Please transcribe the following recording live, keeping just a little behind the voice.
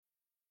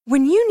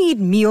When you need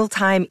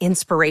mealtime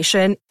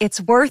inspiration,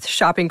 it's worth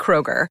shopping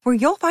Kroger, where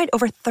you'll find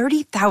over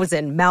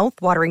 30,000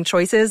 mouth-watering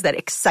choices that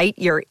excite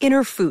your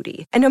inner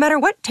foodie. And no matter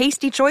what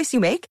tasty choice you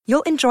make,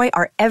 you'll enjoy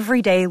our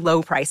everyday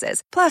low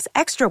prices, plus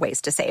extra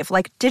ways to save,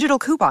 like digital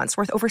coupons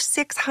worth over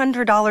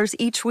 $600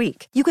 each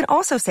week. You can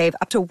also save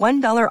up to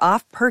 $1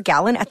 off per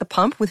gallon at the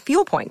pump with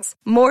fuel points.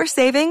 More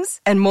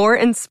savings and more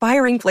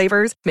inspiring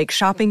flavors make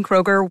shopping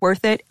Kroger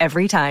worth it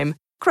every time.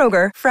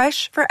 Kroger,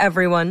 fresh for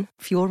everyone.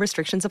 Fuel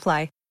restrictions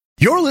apply.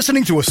 You're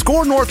listening to a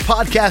Score North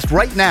podcast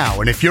right now,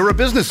 and if you're a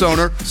business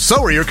owner,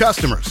 so are your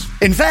customers.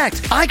 In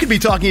fact, I could be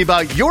talking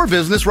about your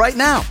business right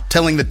now,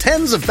 telling the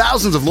tens of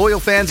thousands of loyal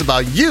fans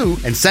about you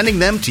and sending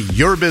them to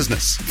your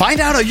business. Find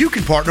out how you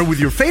can partner with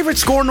your favorite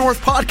Score North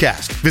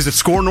podcast. Visit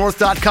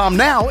scorenorth.com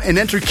now and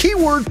enter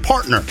keyword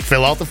partner.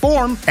 Fill out the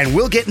form, and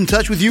we'll get in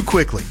touch with you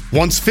quickly.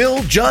 Once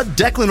Phil, Judd,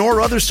 Declan, or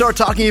others start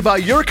talking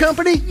about your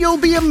company, you'll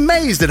be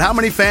amazed at how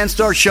many fans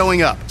start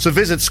showing up. So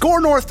visit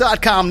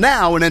scorenorth.com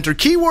now and enter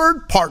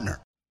keyword partner.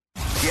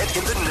 Get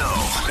in the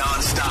know.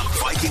 Non-stop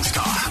Vikings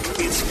talk.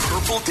 It's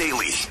Purple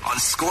Daily on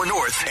Score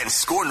North and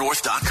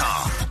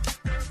scorenorth.com.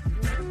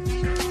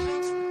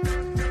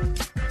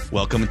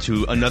 Welcome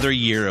to another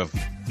year of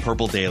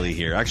Purple Daily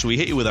here. Actually, we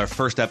hit you with our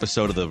first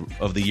episode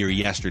of the year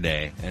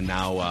yesterday, and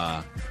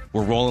now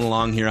we're rolling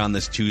along here on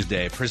this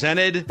Tuesday.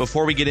 Presented,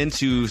 before we get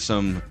into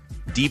some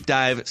deep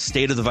dive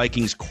state of the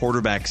Vikings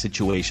quarterback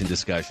situation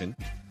discussion,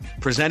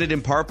 presented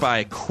in part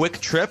by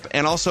Quick Trip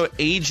and also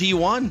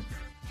AG1.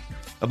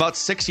 About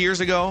 6 years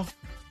ago,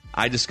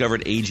 I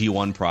discovered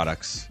AG1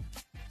 products.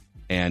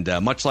 And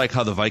much like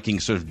how the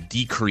Vikings sort of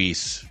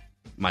decrease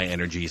my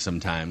energy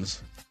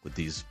sometimes with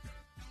these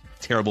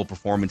terrible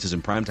performances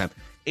in primetime,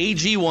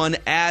 AG1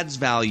 adds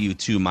value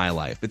to my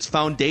life. It's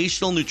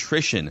foundational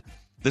nutrition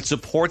that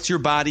supports your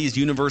body's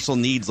universal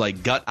needs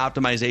like gut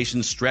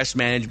optimization, stress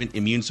management,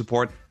 immune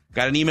support.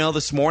 Got an email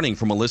this morning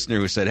from a listener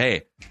who said,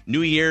 hey,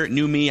 new year,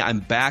 new me, I'm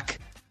back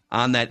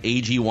on that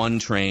AG1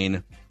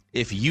 train.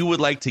 If you would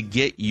like to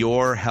get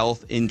your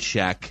health in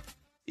check,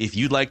 if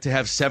you'd like to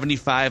have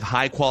 75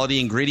 high-quality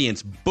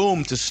ingredients,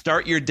 boom, to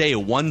start your day,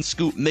 one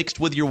scoop mixed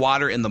with your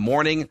water in the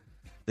morning,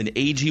 then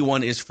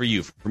AG1 is for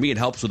you. For me, it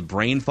helps with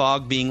brain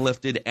fog being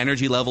lifted,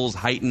 energy levels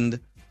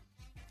heightened.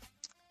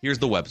 Here's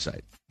the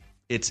website.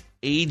 It's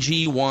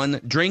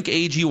AG1,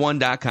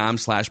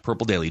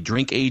 drinkag1.com/purple daily,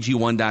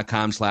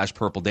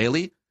 drinkag1.com/purple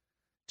daily.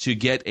 To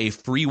get a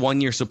free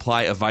 1-year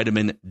supply of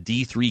vitamin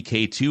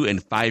D3K2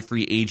 and 5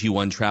 free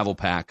AG1 travel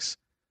packs,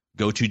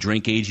 go to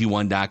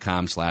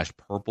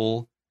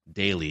drinkag1.com/purple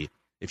daily.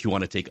 If you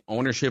want to take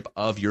ownership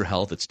of your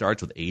health, it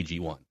starts with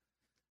AG1.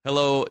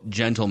 Hello,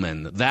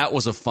 gentlemen. That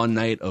was a fun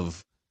night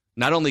of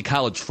not only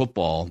college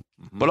football,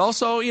 but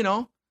also, you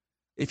know,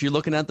 if you're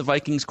looking at the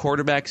Vikings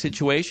quarterback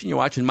situation, you're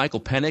watching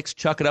Michael Penix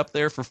chuck it up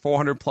there for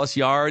 400-plus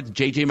yards,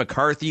 J.J.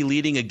 McCarthy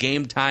leading a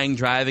game-tying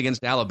drive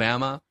against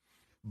Alabama,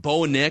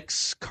 Bo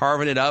Nix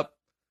carving it up,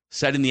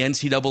 setting the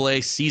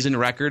NCAA season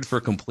record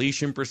for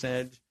completion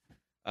percentage.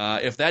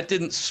 If that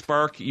didn't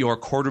spark your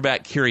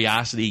quarterback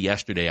curiosity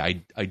yesterday,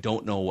 I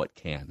don't know what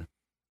can.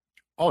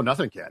 Oh,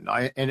 nothing can.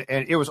 And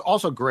it was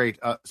also great,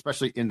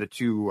 especially in the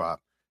two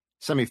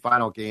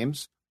semifinal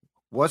games.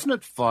 Wasn't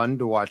it fun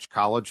to watch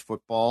college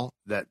football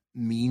that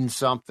means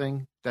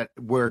something, that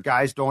where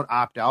guys don't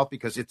opt out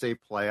because it's a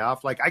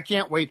playoff? Like, I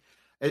can't wait.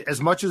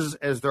 As much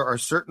as there are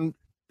certain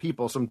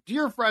people, some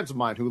dear friends of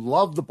mine who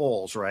love the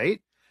bowls,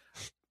 right?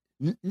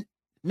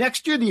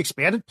 Next year, the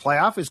expanded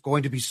playoff is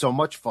going to be so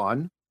much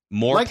fun.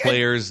 More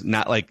players,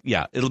 not like,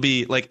 yeah, it'll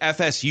be like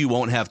FSU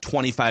won't have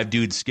 25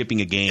 dudes skipping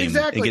a game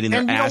and getting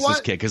their asses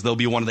kicked because they'll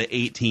be one of the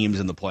 8 teams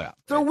in the playoff.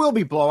 There will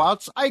be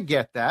blowouts. I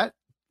get that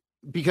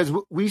because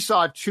we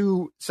saw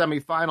 2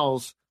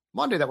 semifinals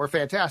Monday that were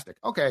fantastic.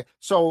 Okay,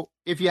 so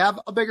if you have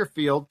a bigger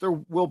field, there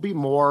will be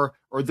more,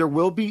 or there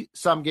will be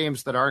some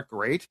games that aren't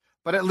great,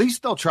 but at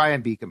least they'll try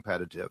and be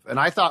competitive. And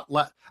I thought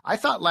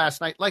last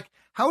night, like,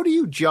 how do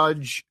you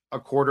judge a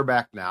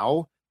quarterback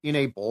now in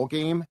a bowl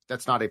game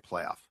that's not a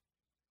playoff?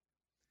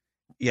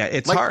 Yeah,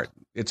 it's hard.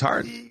 It's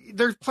hard.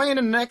 They're playing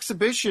an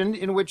exhibition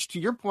in which, to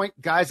your point,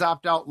 guys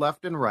opt out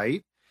left and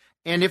right.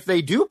 And if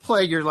they do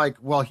play, you're like,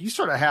 well, he's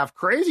sort of half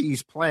crazy.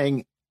 He's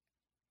playing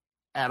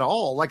at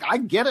all. Like, I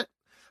get it.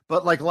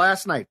 But like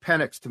last night,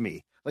 Penix, to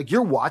me, like,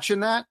 you're watching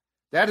that.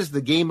 That is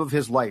the game of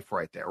his life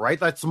right there, right?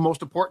 That's the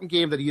most important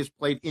game that he has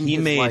played in his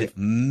life. He made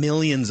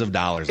millions of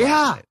dollars.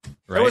 Yeah. Night,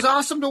 right? It was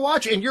awesome to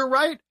watch. And you're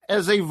right.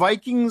 As a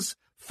Vikings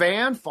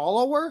fan,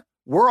 follower,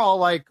 we're all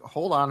like,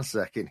 hold on a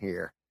second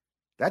here.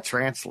 That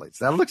translates.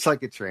 That looks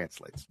like it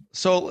translates.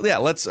 So, yeah,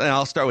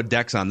 I'll start with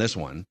Dex on this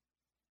one.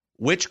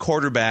 Which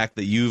quarterback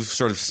that you've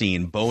sort of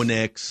seen, Bo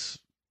Nix,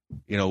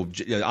 you know,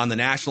 on the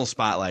national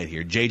spotlight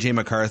here, J.J.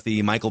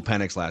 McCarthy, Michael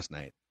Penix last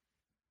night,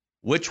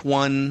 which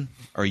one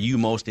are you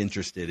most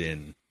interested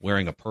in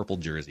wearing a purple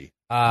jersey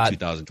in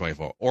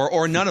 2024?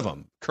 Or none of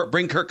them?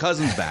 Bring Kirk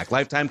Cousins back,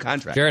 lifetime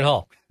contract. Jared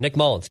Hall, Nick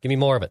Mullins, give me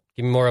more of it.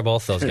 Give me more of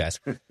both those guys.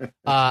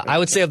 I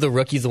would say of the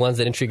rookies, the ones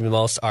that intrigue me the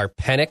most are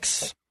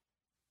Penix,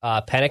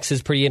 Penix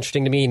is pretty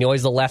interesting to me. You know,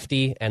 he's a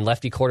lefty, and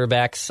lefty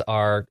quarterbacks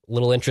are a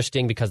little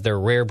interesting because they're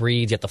rare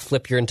breeds. You have to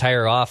flip your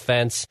entire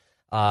offense.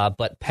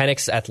 But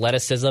Penix's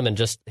athleticism and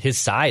just his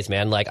size,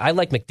 man. Like, I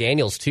like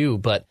McDaniels too,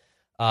 but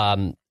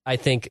I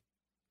think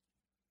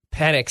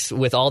Penix,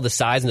 with all the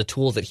size and the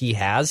tools that he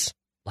has,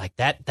 like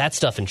that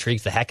stuff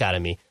intrigues the heck out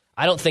of me.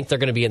 I don't think they're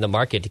going to be in the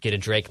market to get a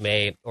Drake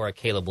May or a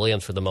Caleb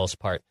Williams for the most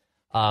part.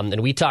 And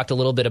we talked a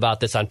little bit about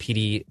this on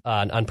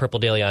on Purple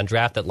Daily on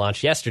Draft that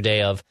launched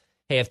yesterday of,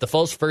 hey, if the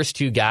first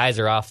two guys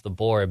are off the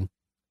board,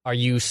 are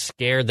you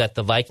scared that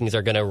the Vikings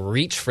are going to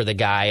reach for the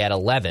guy at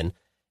 11?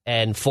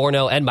 And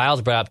Forno and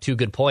Miles brought up two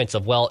good points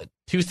of, well,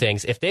 two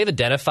things. If they've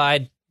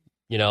identified,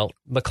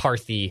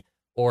 McCarthy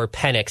or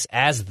Penix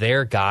as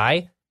their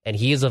guy and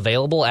he is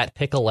available at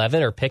pick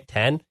 11 or pick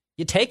 10,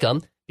 you take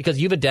him because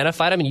you've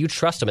identified him and you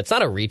trust him. It's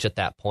not a reach at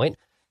that point.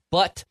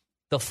 But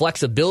the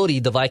flexibility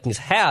the Vikings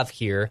have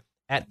here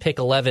at pick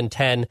 11,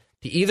 10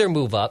 to either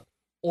move up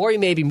or you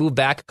maybe move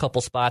back a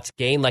couple spots,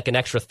 gain like an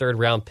extra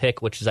third-round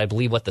pick, which is, I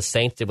believe, what the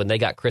Saints did when they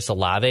got Chris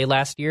Olave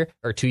last year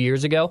or 2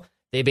 years ago.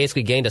 They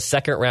basically gained a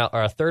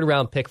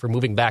third-round pick for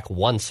moving back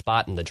one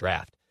spot in the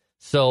draft.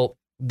 So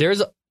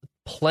there's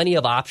plenty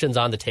of options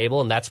on the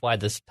table, and that's why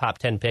this top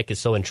 10 pick is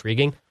so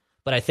intriguing.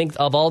 But I think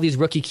of all these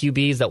rookie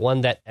QBs, that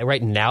one that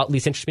right now at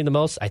least interests me the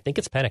most, I think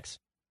it's Penix.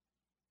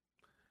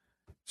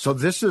 So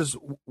this is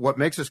what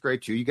makes us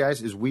great too, you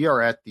guys, is we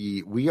are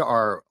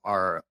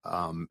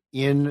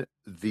in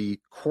the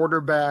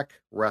quarterback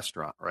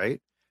restaurant,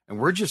 right? And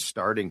we're just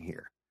starting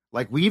here.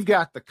 Like, we've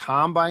got the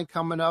combine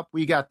coming up.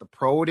 We got the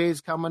pro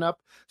days coming up.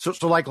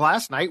 So like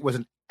last night was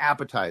an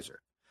appetizer.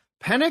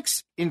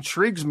 Penix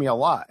intrigues me a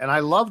lot. And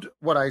I loved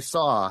what I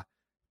saw,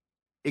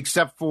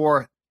 except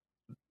for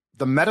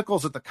the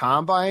medicals at the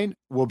combine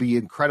will be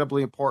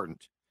incredibly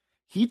important.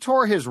 He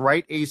tore his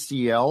right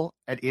ACL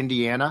at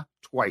Indiana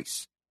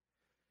twice.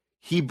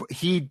 He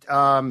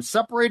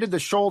separated the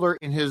shoulder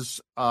in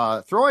his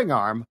throwing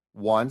arm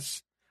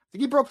once. I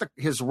think he broke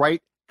his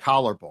right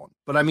collarbone.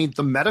 But I mean,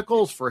 the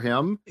medicals for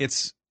him,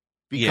 it's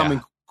become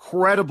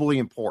incredibly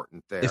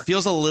important there. It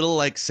feels a little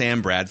like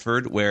Sam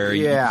Bradford, where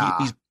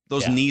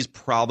those knees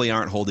probably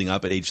aren't holding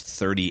up at age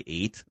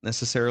 38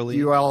 necessarily.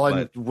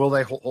 And will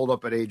they hold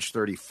up at age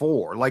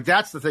 34? Like,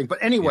 that's the thing. But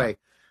anyway,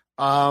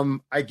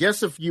 I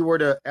guess if you were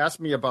to ask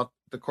me about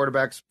the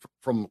quarterbacks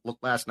from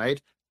last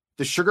night,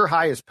 the sugar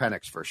high is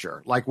Penix for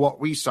sure. Like what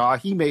we saw,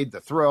 he made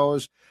the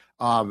throws.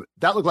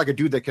 That looked like a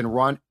dude that can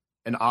run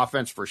an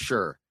offense for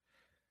sure.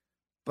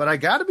 But I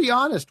got to be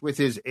honest, with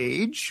his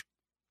age,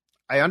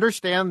 I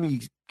understand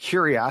the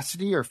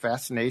curiosity or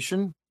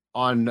fascination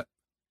on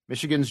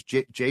Michigan's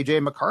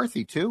J.J.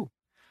 McCarthy, too.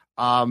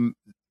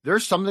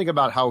 There's something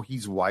about how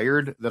he's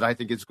wired that I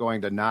think is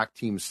going to knock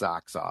team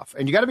socks off.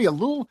 And you got to be a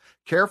little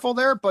careful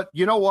there. But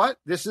you know what?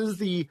 This is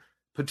the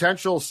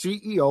potential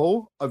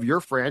CEO of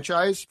your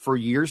franchise for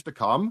years to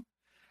come.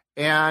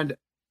 And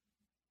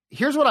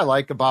here's what I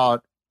like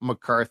about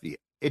McCarthy.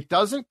 It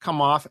doesn't come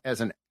off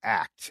as an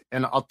act.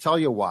 And I'll tell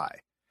you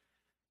why.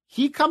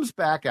 He comes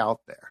back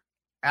out there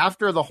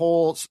after the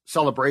whole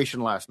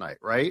celebration last night,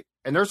 right?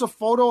 And there's a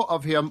photo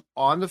of him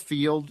on the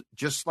field,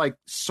 just like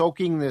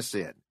soaking this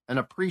in, an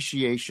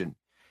appreciation.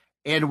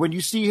 And when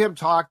you see him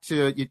talk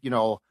to,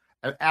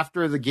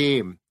 after the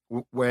game,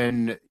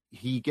 when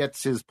he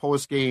gets his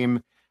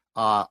post-game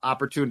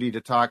opportunity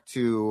to talk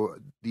to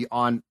the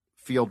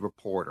on-field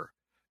reporter,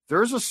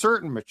 there's a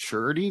certain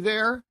maturity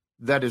there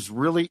that is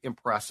really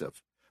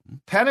impressive.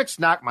 Penix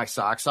knocked my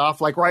socks off.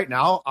 Like right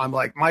now, I'm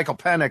like, Michael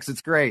Penix,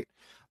 it's great.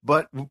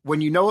 But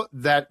when you know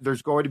that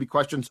there's going to be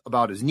questions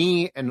about his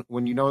knee, and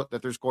when you know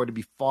that there's going to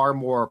be far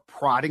more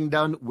prodding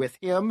done with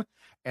him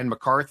and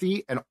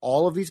McCarthy and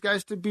all of these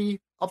guys to be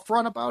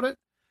upfront about it,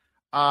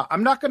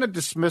 I'm not going to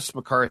dismiss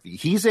McCarthy.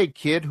 He's a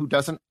kid who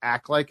doesn't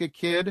act like a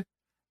kid,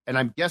 and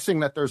I'm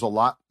guessing that there's a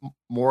lot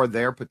more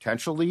there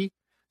potentially.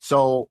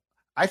 So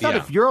I thought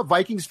if you're a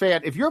Vikings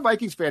fan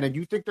and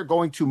you think they're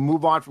going to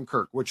move on from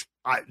Kirk, which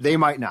they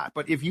might not,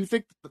 but if you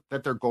think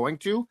that they're going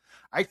to,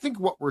 I think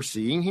what we're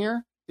seeing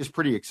here is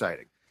pretty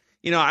exciting.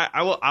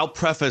 I'll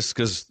preface,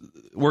 because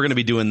we're going to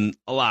be doing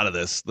a lot of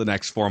this the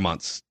next 4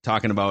 months,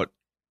 talking about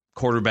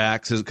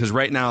quarterbacks, because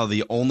right now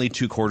the only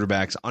two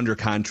quarterbacks under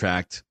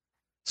contract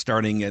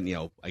starting, and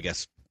I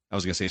guess I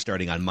was going to say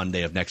starting on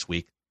Monday of next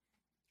week.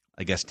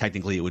 I guess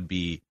technically it would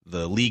be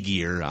the league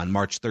year on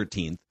March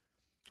 13th.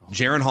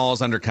 Jaron Hall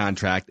is under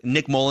contract.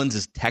 Nick Mullins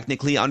is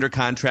technically under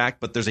contract,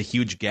 but there's a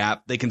huge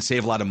gap. They can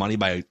save a lot of money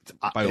by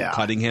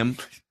cutting him.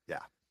 Yeah.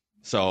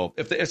 So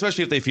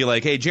especially if they feel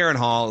like, hey, Jaron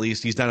Hall, at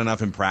least he's done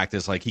enough in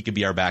practice, like he could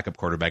be our backup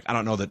quarterback. I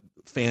don't know that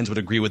fans would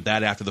agree with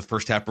that after the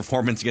first half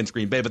performance against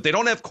Green Bay, but they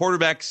don't have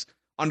quarterbacks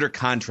under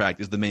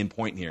contract is the main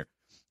point here.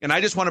 And I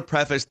just want to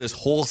preface this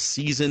whole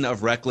season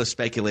of reckless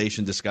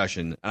speculation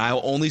discussion, and I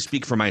will only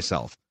speak for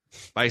myself,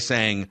 by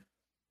saying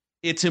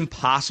it's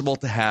impossible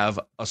to have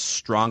a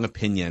strong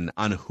opinion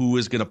on who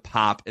is going to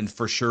pop and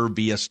for sure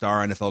be a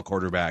star NFL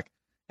quarterback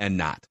and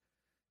not.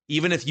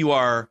 Even if you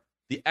are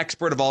the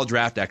expert of all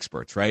draft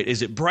experts, right?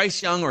 Is it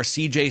Bryce Young or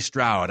C.J.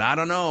 Stroud? I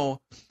don't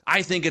know.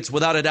 I think it's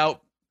without a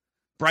doubt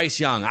Bryce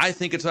Young. I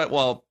think it's,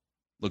 well,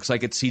 looks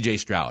like it's C.J.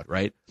 Stroud,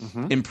 right?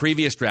 In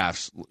previous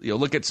drafts,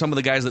 look at some of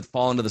the guys that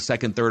fall into the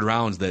second, third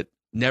rounds that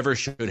never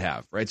should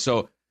have, right?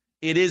 So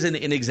it is an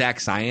inexact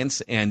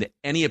science, and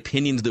any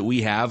opinions that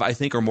we have, I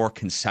think, are more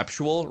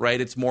conceptual, right?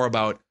 It's more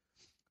about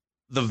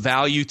the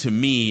value to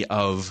me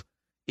of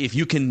if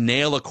you can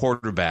nail a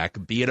quarterback,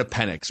 be it a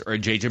Penix or a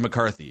J.J.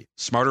 McCarthy,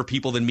 smarter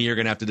people than me are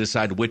going to have to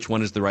decide which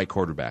one is the right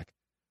quarterback.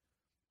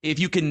 If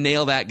you can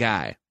nail that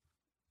guy,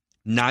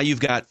 now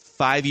you've got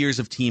 5 years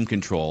of team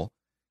control,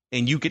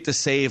 and you get to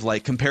save,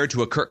 like compared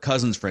to a Kirk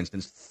Cousins, for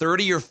instance,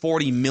 $30 or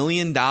 $40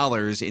 million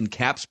in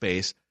cap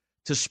space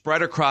to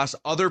spread across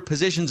other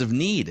positions of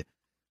need.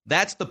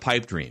 That's the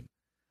pipe dream.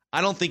 I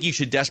don't think you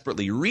should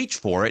desperately reach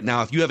for it.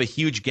 Now, if you have a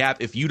huge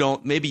gap, if you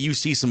don't, maybe you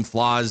see some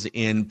flaws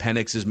in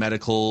Penix's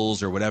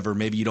medicals or whatever.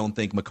 Maybe you don't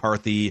think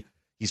McCarthy,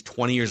 he's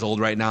 20 years old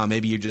right now.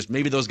 Maybe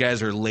those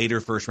guys are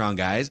later first round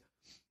guys,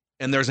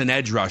 and there's an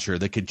edge rusher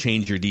that could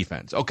change your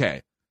defense.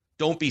 Okay,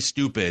 don't be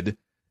stupid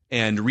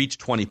and reach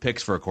 20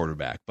 picks for a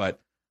quarterback. But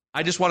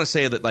I just want to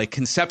say that, like,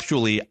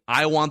 conceptually,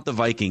 I want the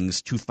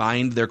Vikings to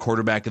find their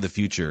quarterback of the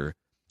future,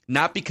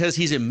 not because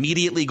he's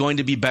immediately going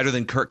to be better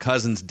than Kirk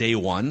Cousins day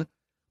one,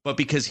 but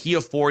because he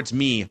affords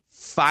me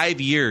 5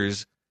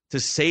 years to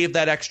save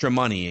that extra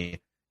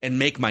money and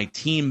make my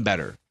team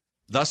better,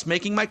 thus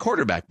making my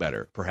quarterback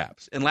better,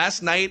 perhaps. And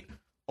last night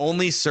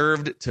only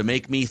served to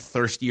make me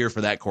thirstier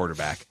for that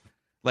quarterback.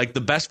 Like the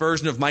best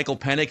version of Michael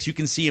Penix, you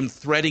can see him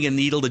threading a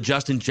needle to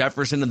Justin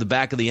Jefferson in the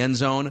back of the end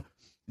zone.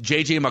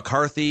 J.J.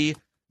 McCarthy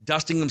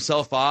dusting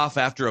himself off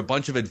after a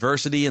bunch of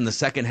adversity in the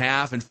second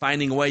half and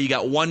finding a way. You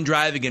got one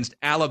drive against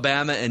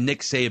Alabama and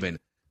Nick Saban.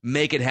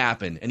 Make it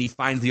happen. And he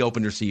finds the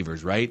open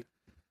receivers, right?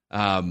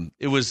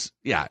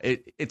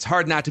 It's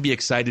hard not to be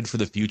excited for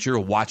the future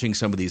watching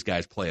some of these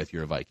guys play if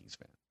you're a Vikings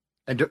fan.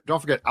 And don't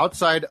forget,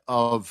 outside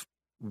of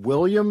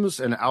Williams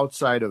and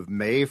outside of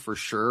May for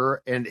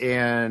sure,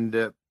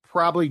 and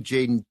probably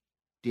Jaden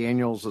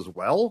Daniels as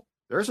well,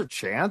 there's a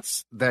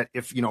chance that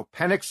if,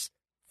 Penix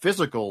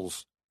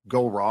physicals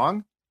go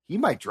wrong, he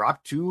might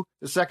drop to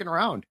the second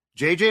round.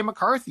 J.J.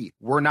 McCarthy,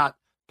 we're not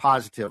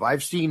positive.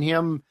 I've seen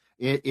him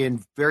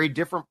in very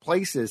different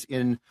places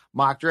in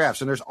mock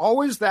drafts. And there's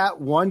always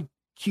that one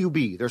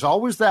QB. There's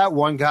always that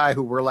one guy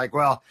who we're like,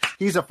 well,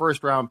 he's a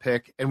first round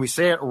pick. And we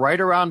say it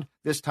right around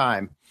this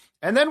time.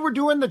 And then we're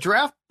doing the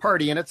draft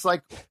party. And it's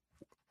like,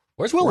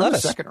 where's Will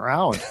Levis? The second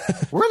round.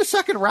 We're in the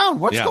second round.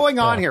 What's going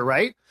on here?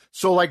 Right.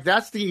 So like,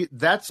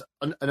 that's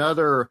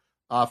another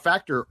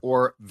factor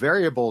or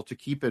variable to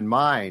keep in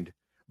mind.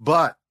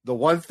 But the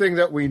one thing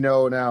that we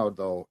know now,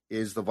 though,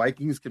 is the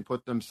Vikings can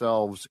put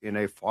themselves in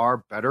a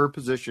far better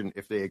position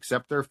if they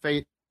accept their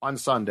fate on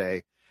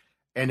Sunday.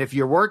 And if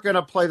you weren't going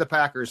to play the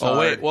Packers,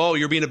 whoa,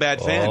 you're being a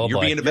bad fan. You're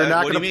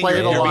not going to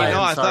play the Lions.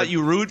 No, I thought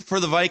you root for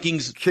the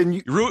Vikings. Can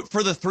you root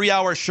for the 3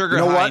 hour sugar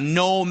high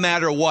no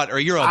matter what, or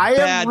you're a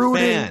bad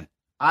fan?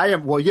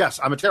 Yes,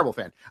 I'm a terrible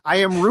fan. I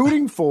am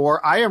rooting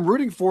for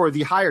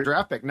the higher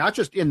draft pick, not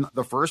just in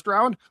the first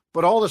round,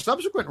 but all the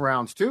subsequent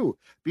rounds too.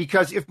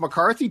 Because if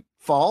McCarthy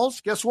falls,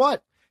 guess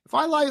what?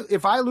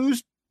 If I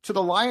lose to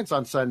the Lions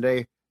on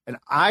Sunday and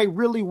I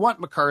really want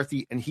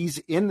McCarthy and he's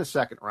in the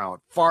second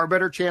round, far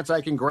better chance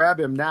I can grab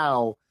him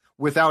now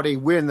without a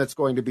win that's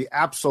going to be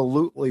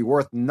absolutely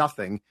worth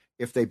nothing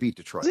if they beat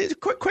Detroit.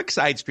 Quick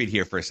side street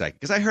here for a second,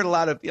 because I heard a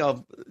lot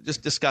of,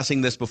 just discussing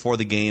this before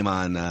the game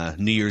on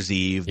New Year's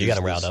Eve. You got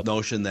him riled up.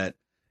 Notion that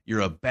you're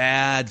a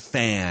bad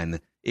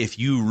fan if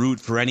you root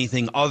for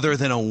anything other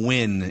than a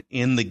win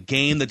in the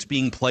game that's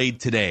being played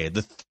today,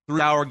 the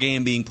 3 hour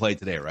game being played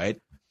today, right?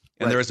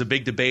 And there was a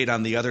big debate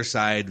on the other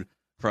side.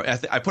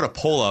 I put a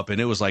poll up, and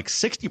it was like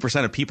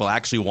 60% of people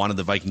actually wanted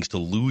the Vikings to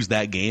lose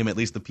that game, at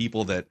least the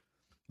people that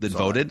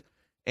voted.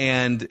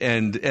 And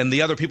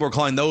the other people are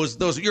calling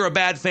those you're a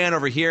bad fan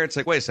over here. It's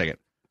like, wait a second.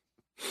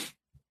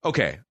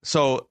 Okay,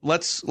 so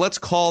let's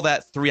call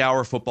that 3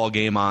 hour football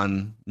game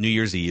on New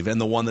Year's Eve and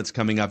the one that's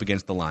coming up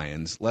against the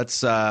Lions.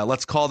 Let's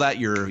call that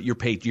your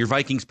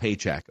Vikings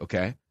paycheck,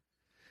 okay?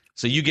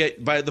 So you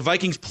get, by the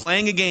Vikings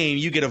playing a game,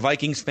 you get a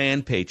Vikings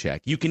fan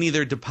paycheck. You can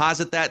either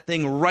deposit that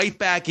thing right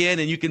back in,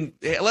 and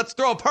let's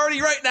throw a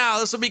party right now.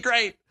 This will be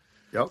great.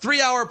 Yep.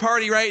 3 hour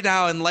party right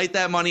now and light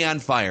that money on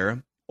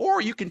fire. Or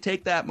you can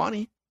take that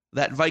money,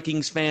 that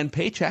Vikings fan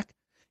paycheck,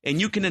 and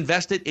you can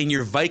invest it in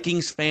your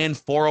Vikings fan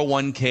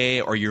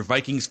 401k or your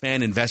Vikings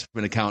fan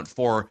investment account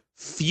for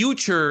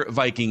future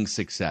Vikings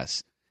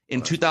success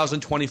in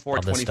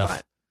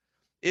 2024-25.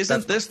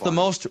 Isn't this the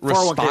most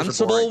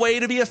responsible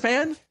way to be a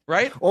fan,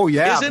 right? Oh,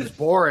 yeah. Isn't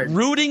boring.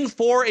 Rooting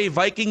for a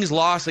Vikings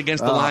loss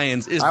against the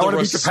Lions is the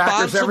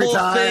responsible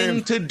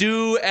thing to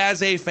do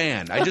as a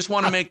fan? I just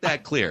want to make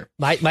that clear.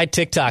 My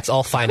TikTok's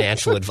all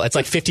financial advice. It's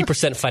like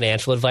 50%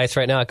 financial advice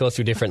right now. It goes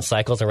through different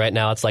cycles, and right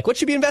now it's like, what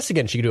should you be investing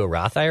in? Should you do a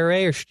Roth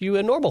IRA or should you do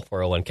a normal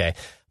 401k?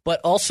 But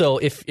also,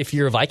 if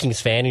you're a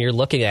Vikings fan and you're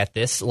looking at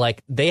this,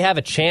 like, they have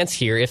a chance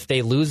here if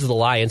they lose the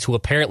Lions, who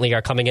apparently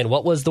are coming in.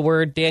 What was the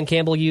word Dan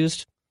Campbell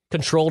used?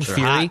 Controlled They're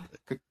fury. hot.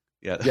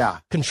 Yeah. Yeah.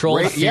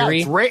 Controlled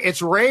fury. Yeah,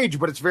 it's rage,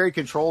 but it's very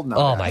controlled now.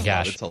 Oh, my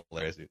gosh. It's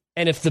hilarious, dude.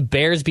 And if the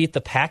Bears beat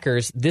the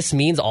Packers, this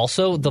means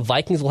also the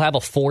Vikings will have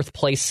a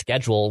fourth-place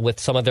schedule with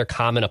some of their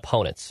common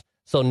opponents.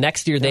 So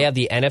next year, they have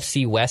the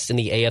NFC West and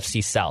the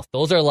AFC South.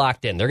 Those are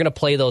locked in. They're going to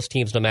play those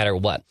teams no matter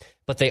what.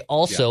 But they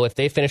also, if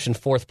they finish in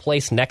fourth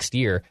place next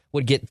year,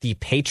 would get the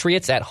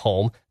Patriots at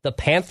home, the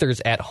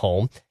Panthers at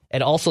home,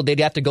 and also they'd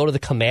have to go to the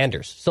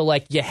Commanders. So,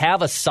 like, you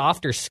have a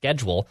softer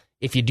schedule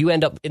if you do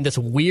end up in this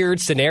weird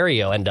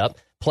scenario, end up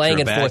playing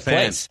in fourth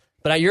place.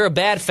 But you're a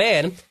bad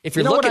fan if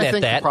you're looking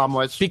at that,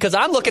 because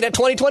I'm looking at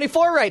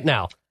 2024 right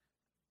now.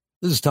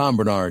 This is Tom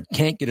Bernard.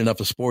 Can't get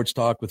enough of sports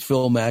talk with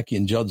Phil Mackey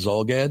and Judd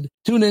Zolgad?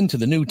 Tune in to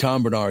the new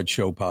Tom Bernard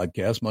Show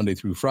podcast Monday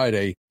through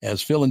Friday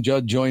as Phil and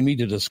Judd join me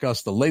to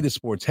discuss the latest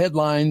sports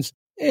headlines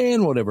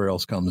and whatever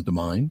else comes to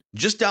mind.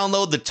 Just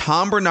download the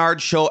Tom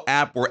Bernard Show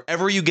app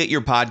wherever you get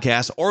your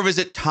podcasts or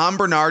visit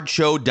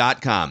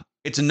tombernardshow.com.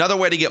 It's another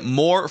way to get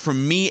more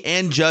from me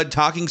and Judd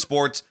talking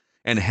sports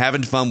and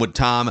having fun with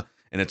Tom,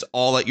 and it's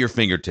all at your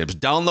fingertips.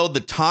 Download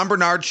the Tom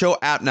Bernard Show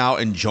app now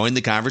and join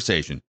the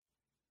conversation.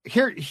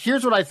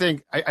 Here's what I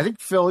think. I think,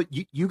 Phil,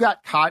 you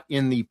got caught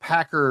in the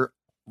Packer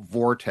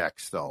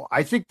vortex, though.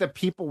 I think that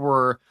people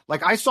were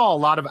like, I saw a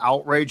lot of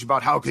outrage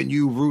about how can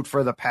you root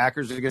for the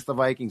Packers against the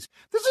Vikings.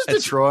 This is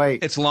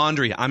Detroit. It's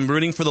laundry. I'm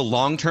rooting for the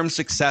long-term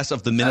success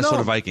of the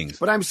Minnesota Vikings.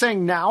 But I'm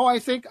saying now I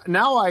think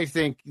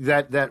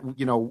that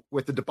you know,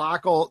 with the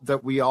debacle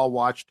that we all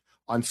watched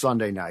on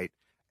Sunday night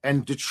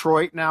and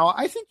Detroit now,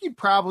 I think you'd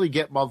probably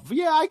get more.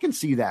 Yeah, I can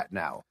see that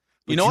now.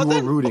 But you know what?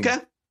 Then? Okay.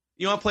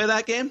 You want to play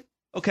that game?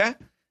 Okay.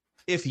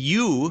 If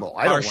you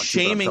are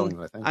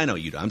shaming, I know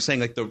you do. I'm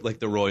saying like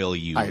the royal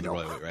you, the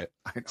royal way,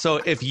 right? So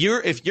if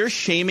you're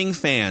shaming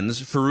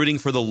fans for rooting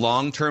for the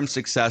long-term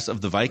success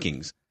of the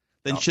Vikings,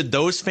 then should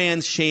those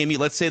fans shame you?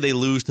 Let's say they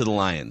lose to the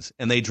Lions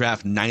and they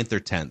draft 9th or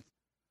 10th,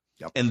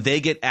 and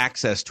they get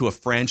access to a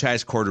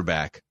franchise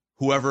quarterback,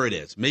 whoever it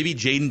is. Maybe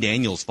Jaden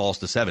Daniels falls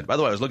to 7. By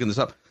the way, I was looking this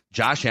up.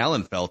 Josh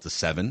Allen fell to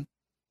 7.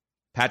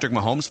 Patrick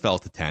Mahomes fell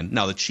to 10.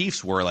 Now the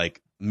Chiefs were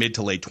like mid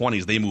to late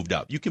 20s. They moved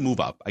up. You can move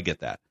up. I get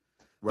that.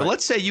 Right. But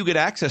let's say you get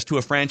access to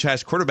a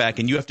franchise quarterback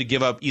and you have to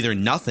give up either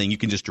nothing, you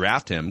can just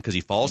draft him because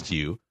he falls to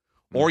you,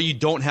 or you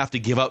don't have to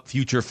give up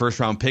future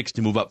first-round picks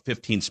to move up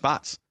 15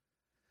 spots.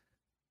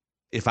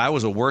 If I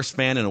was a worse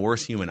fan and a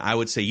worse human, I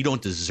would say you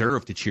don't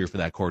deserve to cheer for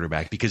that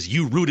quarterback because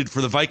you rooted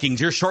for the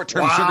Vikings. You're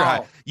short-term sugar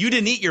high. You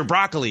didn't eat your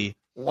broccoli.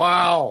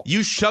 Wow.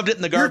 You shoved it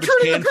in the garbage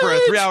can for a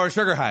 3-hour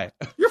sugar high.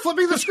 You're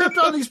flipping the script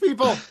on these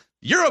people.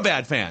 You're a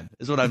bad fan,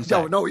 is what I'm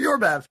saying. No, you're a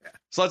bad fan.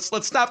 So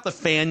let's stop the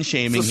fan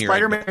shaming here.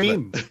 Spider-Man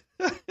meme.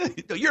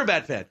 No, you're a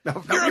bad fan.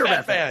 You're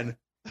a bad fan.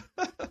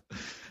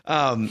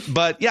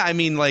 But yeah, I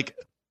mean, like,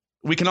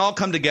 we can all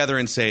come together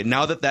and say,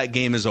 now that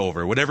game is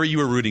over, whatever you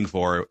were rooting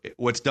for,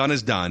 what's done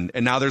is done.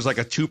 And now there's like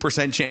a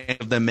 2% chance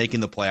of them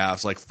making the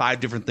playoffs. Like 5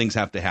 different things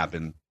have to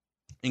happen,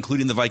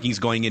 including the Vikings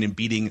going in and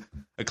beating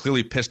a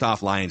clearly pissed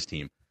off Lions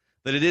team.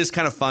 That it is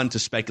kind of fun to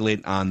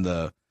speculate on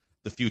the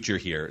future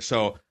here.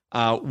 So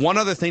one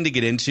other thing to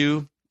get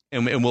into,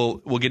 and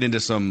we'll get into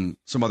some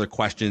other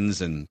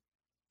questions and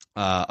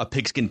a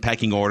pigskin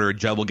pecking order.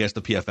 Judd will guess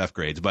the PFF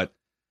grades. But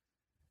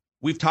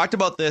we've talked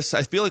about this.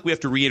 I feel like we have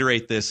to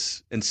reiterate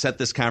this and set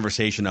this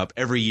conversation up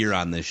every year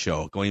on this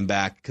show, going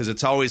back, because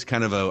it's always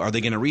kind of are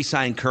they going to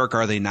re-sign Kirk?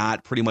 Are they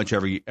not? Pretty much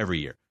every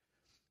year.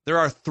 There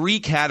are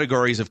 3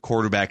 categories of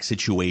quarterback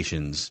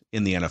situations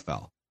in the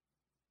NFL.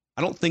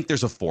 I don't think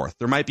there's a 4th.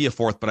 There might be a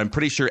 4th, but I'm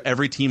pretty sure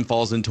every team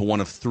falls into one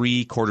of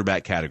 3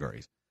 quarterback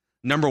categories.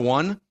 Number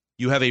 1,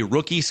 you have a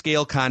rookie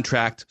scale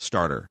contract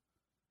starter.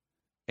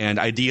 And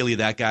ideally,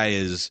 that guy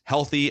is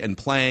healthy and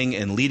playing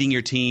and leading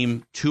your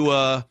team.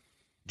 Tua,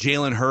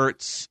 Jalen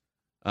Hurts,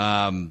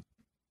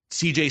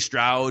 C.J.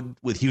 Stroud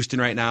with Houston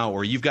right now,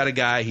 or you've got a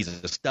guy, he's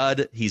a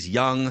stud, he's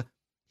young,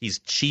 he's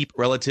cheap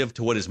relative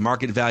to what his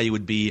market value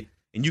would be,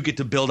 and you get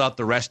to build out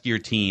the rest of your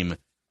team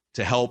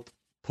to help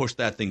push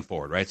that thing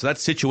forward, right? So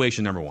that's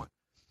situation number 1.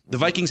 The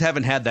Vikings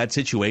haven't had that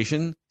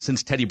situation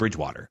since Teddy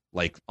Bridgewater,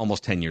 like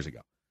almost 10 years ago.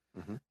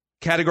 Mm-hmm.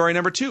 Category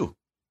number 2.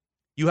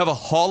 You have a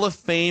Hall of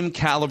Fame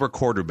caliber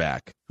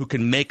quarterback who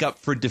can make up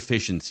for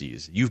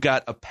deficiencies. You've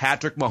got a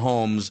Patrick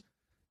Mahomes,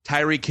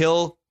 Tyreek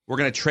Hill, we're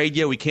going to trade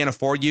you, we can't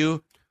afford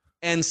you,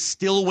 and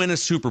still win a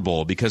Super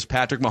Bowl because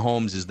Patrick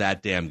Mahomes is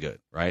that damn good,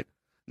 right?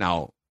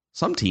 Now,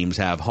 some teams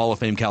have Hall of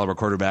Fame caliber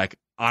quarterback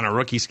on a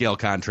rookie scale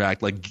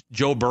contract, like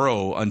Joe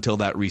Burrow until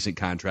that recent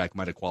contract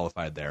might have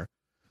qualified there.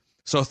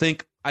 So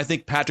I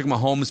think Patrick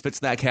Mahomes fits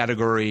that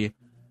category.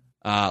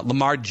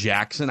 Lamar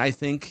Jackson, I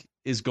think,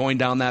 is going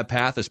down that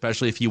path,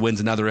 especially if he wins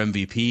another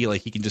MVP.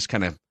 Like he can just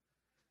kind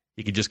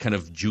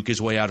of juke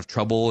his way out of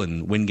trouble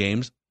and win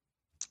games.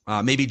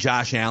 Maybe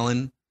Josh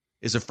Allen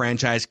is a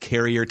franchise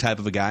carrier type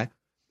of a guy.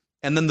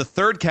 And then the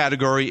third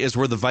category is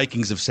where the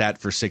Vikings have sat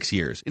for 6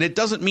 years. And it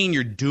doesn't mean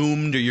you're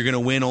doomed or you're going to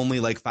win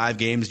only like 5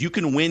 games. You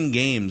can win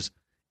games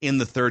in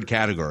the third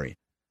category.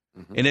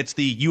 Mm-hmm. And it's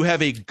you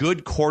have a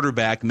good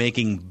quarterback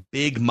making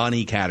big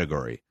money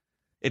category.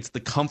 It's the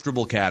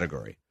comfortable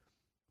category.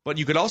 But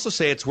you could also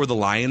say it's where the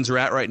Lions are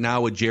at right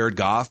now with Jared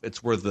Goff.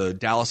 It's where the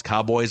Dallas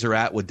Cowboys are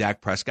at with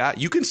Dak Prescott.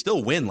 You can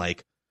still win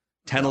like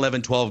 10,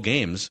 11, 12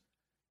 games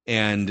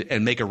and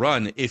make a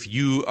run if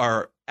you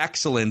are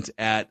excellent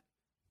at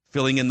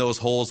filling in those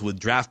holes with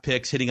draft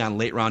picks, hitting on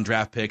late-round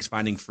draft picks,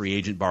 finding free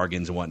agent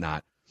bargains and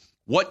whatnot.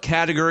 What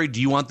category do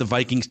you want the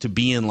Vikings to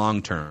be in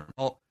long-term?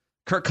 Well,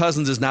 Kirk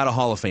Cousins is not a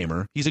Hall of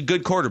Famer. He's a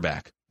good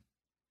quarterback.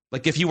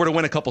 Like, if he were to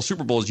win a couple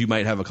Super Bowls, you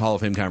might have a Hall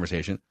of Fame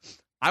conversation.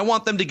 I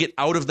want them to get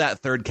out of that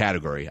third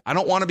category. I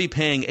don't want to be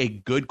paying a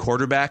good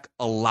quarterback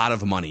a lot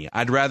of money.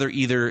 I'd rather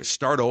either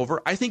start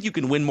over. I think you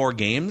can win more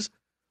games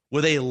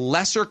with a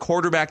lesser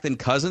quarterback than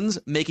Cousins,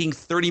 making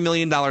 $30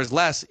 million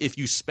less if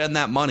you spend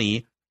that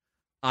money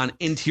on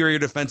interior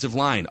defensive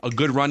line, a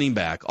good running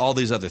back, all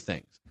these other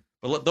things.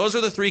 But those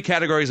are the three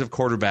categories of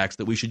quarterbacks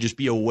that we should just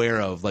be aware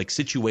of, like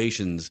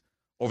situations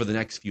over the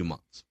next few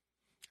months.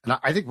 And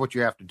I think what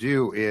you have to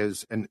do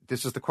is, and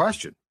this is the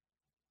question,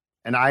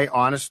 and I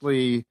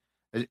honestly,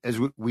 as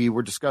we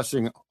were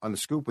discussing on the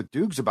Scoop with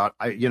Dukes about,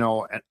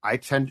 and I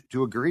tend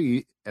to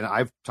agree, and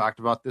I've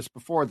talked about this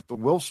before, that the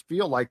Wolves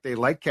feel like they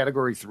like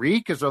category 3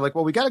 because they're like,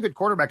 well, we got a good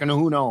quarterback, and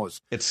who knows?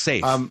 It's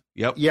safe.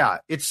 Yep. Yeah,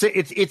 it's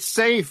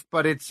safe,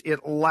 but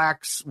it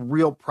lacks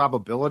real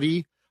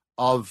probability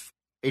of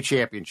a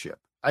championship.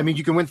 I mean,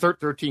 you can win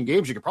 13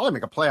 games, you could probably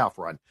make a playoff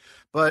run,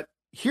 but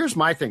here's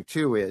my thing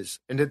too is,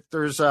 and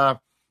there's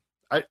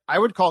I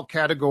would call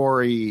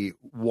category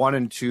 1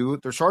 and 2.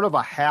 There's sort of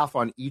a half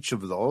on each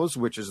of those,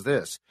 which is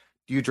this.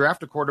 Do you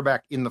draft a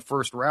quarterback in the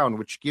first round,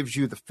 which gives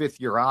you the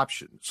 5th-year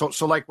option?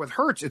 So like with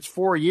Hurts, it's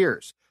 4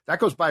 years. That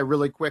goes by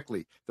really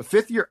quickly. The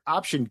 5th-year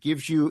option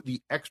gives you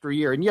the extra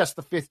year. And yes,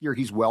 the 5th year,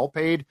 he's well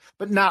paid,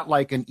 but not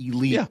like an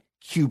elite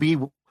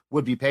QB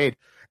would be paid.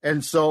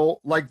 And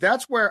so, like,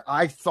 that's where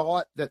I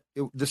thought that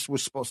this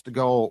was supposed to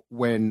go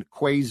when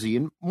Kwesi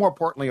and, more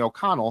importantly,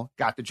 O'Connell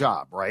got the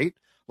job, right?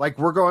 Like,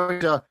 we're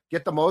going to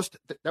get the most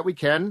that we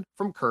can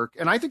from Kirk.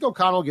 And I think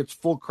O'Connell gets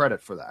full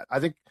credit for that. I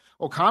think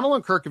O'Connell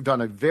and Kirk have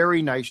done a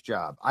very nice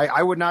job.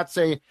 I would not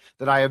say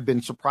that I have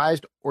been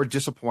surprised or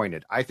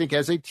disappointed. I think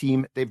as a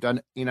team, they've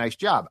done a nice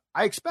job.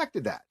 I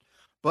expected that.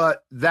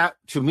 But that,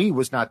 to me,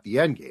 was not the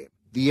end game.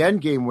 The end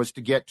game was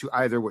to get to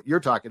either what you're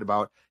talking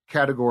about,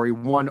 category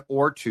 1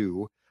 or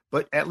 2.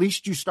 But at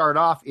least you start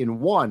off in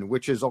 1,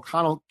 which is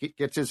O'Connell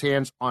gets his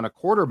hands on a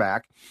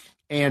quarterback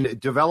and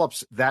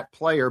develops that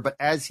player. But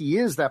as he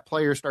is, that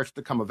player starts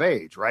to come of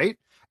age, right?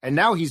 And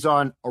now he's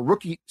on a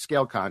rookie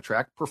scale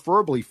contract,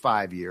 preferably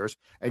 5 years,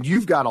 and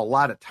you've got a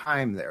lot of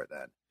time there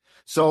then.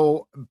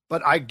 So,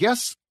 but I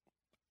guess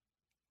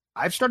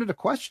I've started to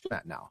question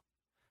that now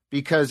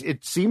because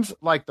it seems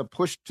like the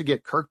push to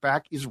get Kirk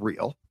back is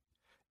real.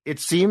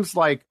 It seems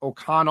like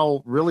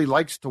O'Connell really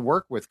likes to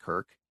work with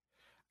Kirk.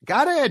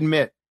 Gotta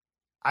admit,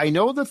 I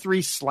know the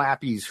 3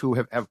 slappies who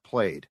have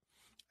played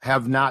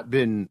have not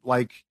been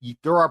like,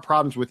 there are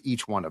problems with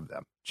each one of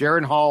them.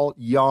 Jaron Hall,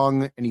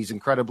 young, and he's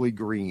incredibly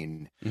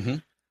green.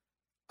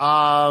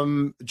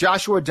 Mm-hmm.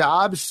 Joshua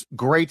Dobbs,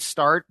 great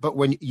start, but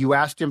when you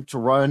asked him to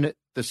run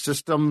the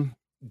system,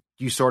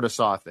 you sort of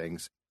saw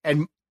things.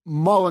 And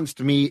Mullins,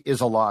 to me,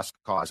 is a lost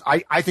cause.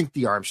 I think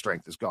the arm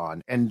strength is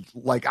gone. And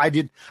like I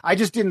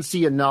just didn't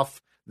see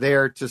enough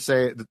there to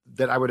say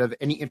that I would have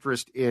any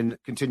interest in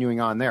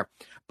continuing on there.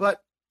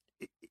 But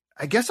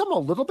I guess I'm a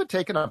little bit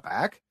taken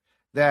aback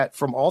that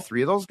from all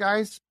 3 of those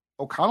guys,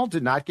 O'Connell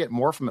did not get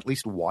more from at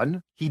least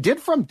one. He did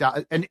from,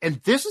 and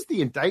this is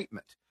the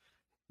indictment,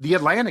 the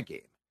Atlanta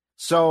game.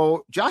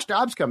 So Josh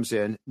Dobbs comes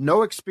in,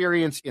 no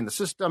experience in the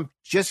system,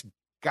 just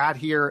got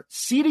here,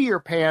 seat of your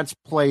pants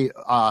play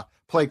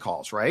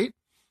calls, right?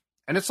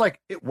 And it's like,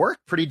 it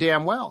worked pretty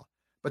damn well.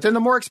 But then the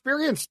more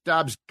experienced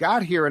Dobbs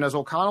got here, and as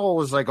O'Connell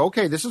was like,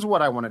 okay, this is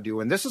what I want to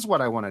do, and this is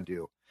what I want to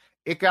do,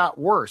 it got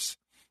worse.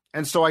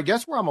 And so I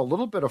guess where I'm a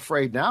little bit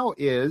afraid now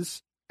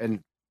is,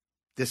 and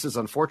this is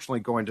unfortunately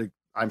going to,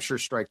 I'm sure,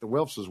 strike the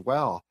Wilfs as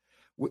well,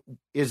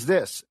 is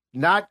this.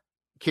 Not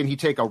can he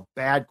take a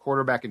bad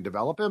quarterback and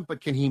develop him,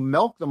 but can he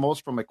milk the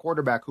most from a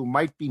quarterback who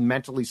might be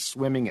mentally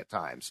swimming at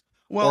times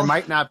or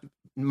might not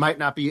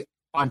be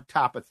on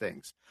top of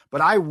things.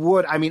 But I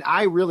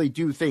really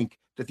do think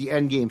that the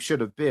end game should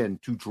have been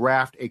to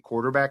draft a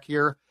quarterback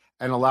here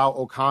and allow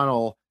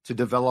O'Connell to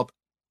develop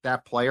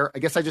that player. I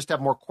guess I just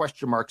have more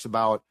question marks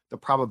about the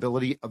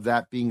probability of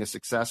that being a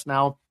success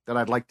now that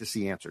I'd like to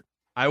see answered.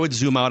 I would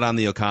zoom out on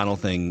the O'Connell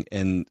thing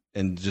and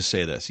just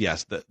say this.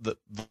 Yes, the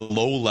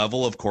low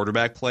level of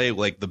quarterback play,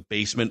 like the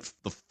basement,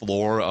 the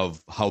floor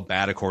of how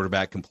bad a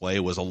quarterback can play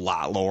was a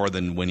lot lower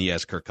than when he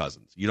has Kirk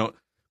Cousins.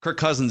 Kirk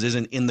Cousins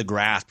isn't in the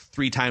grasp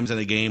 3 times in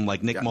a game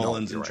like Nick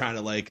Mullins and trying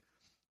to like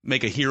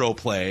make a hero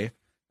play.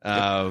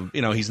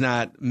 He's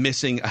not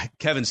missing.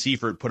 Kevin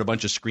Seifert put a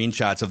bunch of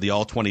screenshots of the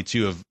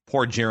all-22 of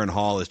poor Jaron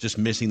Hall is just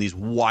missing these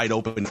wide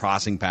open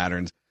crossing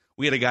patterns.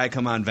 We had a guy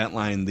come on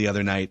Ventline the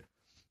other night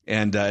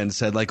and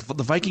said, like,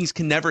 the Vikings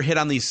can never hit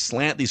on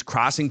these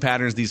crossing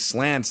patterns, these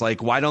slants.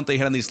 Like, why don't they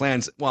hit on these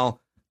slants? Well,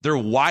 they're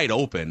wide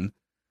open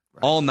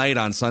all night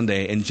on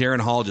Sunday, and Jaron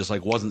Hall just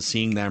like wasn't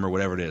seeing them or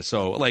whatever it is.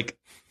 So, like,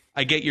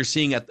 I get you're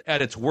seeing at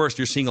its worst,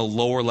 you're seeing a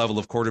lower level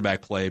of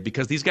quarterback play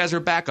because these guys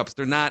are backups.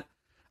 They're not.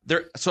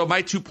 So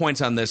my 2 points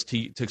on this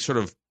to sort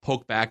of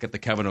poke back at the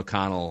Kevin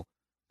O'Connell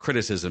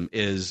criticism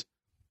is,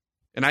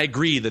 and I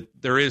agree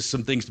that there are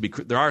some things to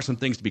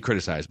be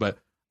criticized, but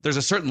there's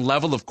a certain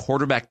level of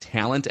quarterback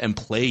talent and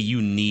play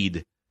you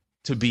need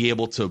to be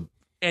able to.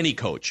 Any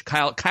coach,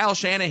 Kyle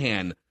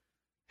Shanahan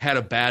had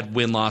a bad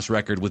win-loss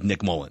record with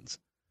Nick Mullins.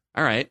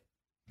 All right,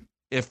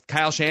 if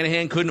Kyle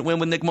Shanahan couldn't win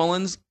with Nick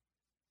Mullins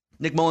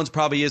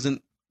probably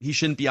he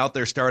shouldn't be out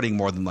there starting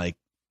more than like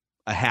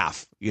a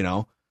half,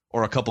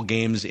 or a couple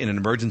games in an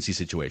emergency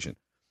situation.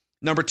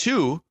 Number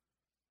 2,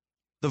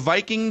 the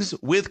Vikings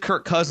with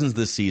Kirk Cousins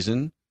this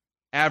season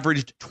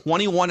averaged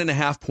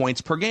 21.5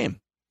 points per game.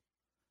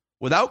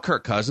 Without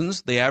Kirk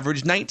Cousins, they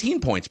averaged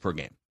 19 points per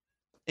game,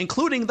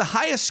 including the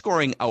highest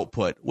scoring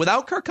output.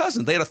 Without Kirk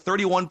Cousins, they had a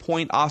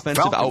 31-point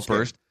offensive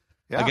outburst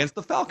against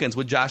the Falcons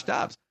with Josh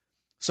Dobbs.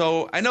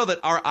 So I know that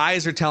our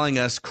eyes are telling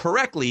us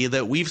correctly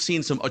that we've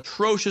seen some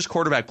atrocious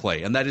quarterback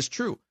play, and that is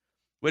true.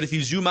 But if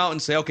you zoom out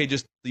and say, okay,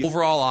 just the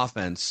overall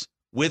offense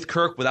with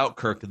Kirk, without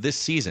Kirk this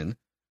season,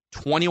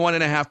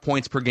 21.5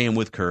 points per game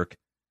with Kirk,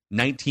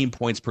 19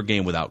 points per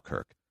game without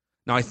Kirk.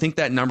 Now, I think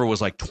that number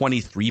was like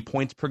 23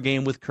 points per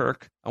game with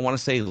Kirk, I want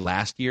to say,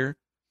 last year.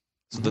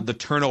 So the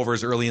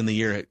turnovers early in the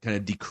year had kind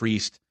of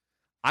decreased.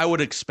 I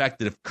would expect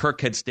that if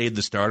Kirk had stayed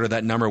the starter,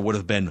 that number would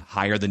have been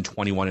higher than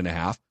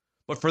 21.5.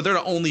 But for there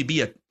to only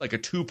be a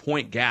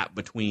 2-point gap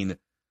between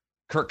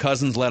Kirk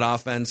Cousins-led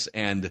offense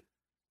and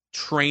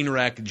train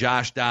wreck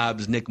Josh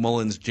Dobbs, Nick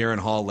Mullins, Jaren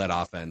Hall-led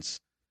offense,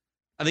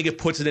 I think it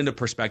puts it into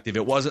perspective.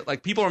 It wasn't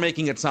like people are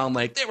making it sound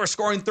like they were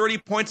scoring 30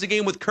 points a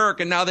game with Kirk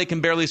and now they can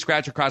barely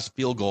scratch across a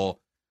field goal.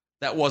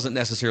 That wasn't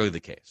necessarily the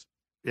case.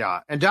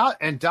 Yeah, and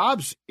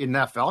Dobbs in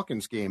that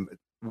Falcons game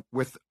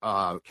with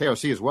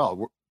KOC as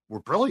well were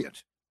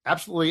brilliant.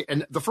 Absolutely.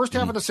 And the first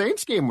half of the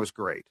Saints game was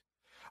great.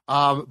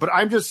 But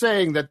I'm just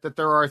saying that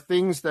there are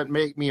things that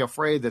make me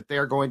afraid that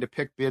they're going to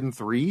pick bin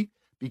 3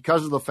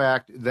 because of the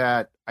fact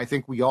that I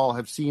think we all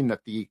have seen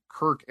that the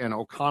Kirk and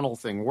O'Connell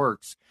thing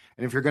works.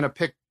 And if you're going to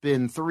pick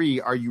bin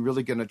 3, are you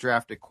really going to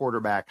draft a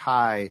quarterback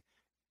high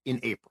in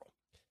April?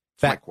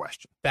 My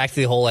question. Back to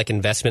the whole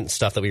investment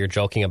stuff that we were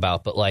joking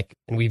about, but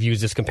and we've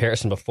used this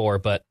comparison before,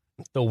 but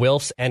the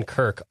Wilfs and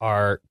Kirk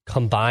are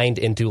combined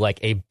into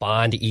a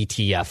bond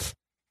ETF.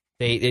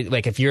 They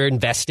if you're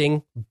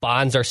investing,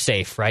 bonds are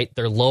safe, right?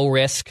 They're low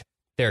risk,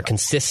 they're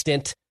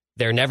consistent,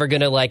 they're never going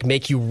to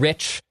make you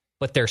rich,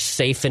 but they're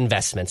safe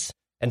investments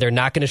and they're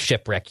not going to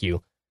shipwreck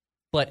you.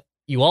 But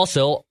you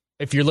also,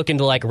 if you're looking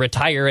to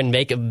retire and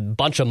make a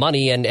bunch of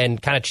money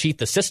and kind of cheat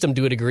the system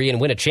to a degree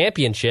and win a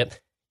championship,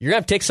 you're going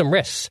to have to take some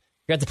risks.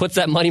 You have to put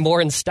that money more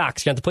in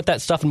stocks. You have to put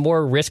that stuff in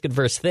more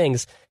risk-adverse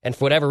things. And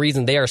for whatever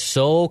reason, they are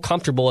so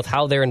comfortable with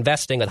how they're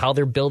investing, with how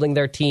they're building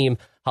their team,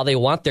 how they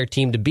want their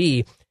team to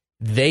be.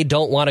 They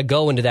don't want to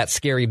go into that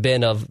scary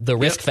bin of the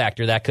risk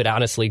factor that could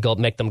honestly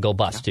make them go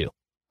bust too.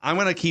 I'm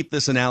going to keep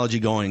this analogy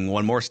going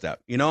one more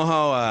step. You know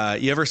how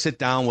you ever sit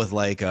down with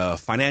a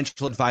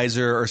financial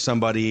advisor or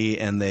somebody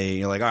and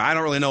you're like, oh, I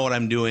don't really know what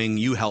I'm doing.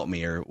 You help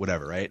me or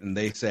whatever, right? And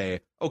they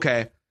say,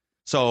 okay,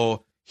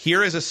 so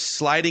here is a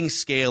sliding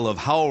scale of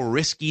how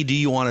risky do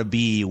you want to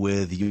be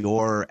with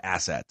your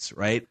assets,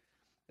 right?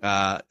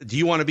 Do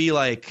you want to be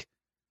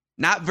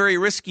not very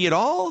risky at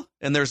all?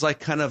 And there's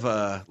kind of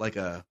a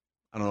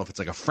I don't know if it's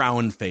a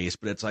frown face,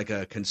 but it's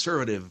a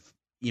conservative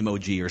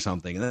emoji or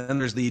something. And then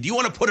there's do you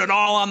want to put it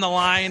all on the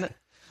line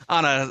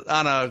on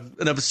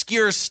an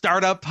obscure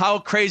startup? How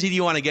crazy do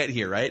you want to get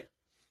here, right?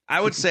 I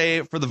would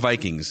say for the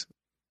Vikings,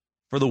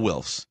 for the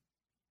Wilfs,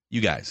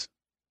 you guys,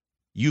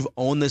 you've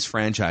owned this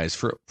franchise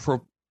for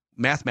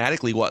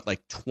mathematically,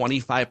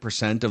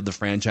 25% of the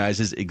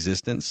franchise's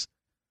existence.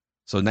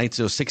 So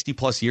 60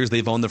 plus years,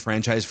 they've owned the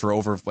franchise for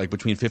over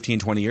between 15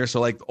 and 20 years.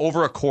 So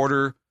over a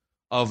quarter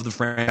of the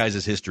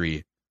franchise's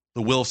history,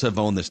 the Wilfs have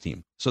owned this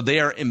team. So they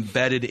are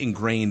embedded,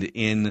 ingrained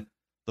in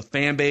the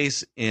fan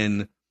base,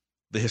 in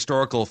the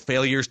historical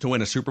failures to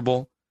win a Super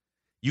Bowl.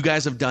 You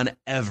guys have done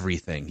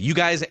everything. You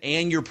guys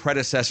and your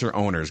predecessor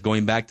owners,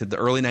 going back to the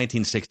early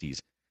 1960s,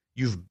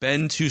 you've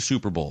been to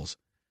Super Bowls.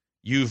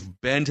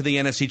 You've been to the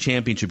NFC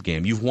Championship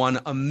game. You've won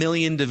a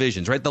million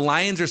divisions, right? The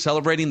Lions are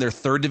celebrating their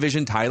third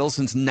division title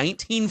since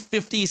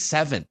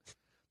 1957.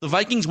 The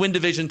Vikings win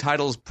division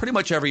titles pretty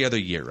much every other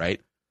year, right?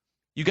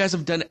 You guys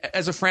have done,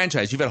 as a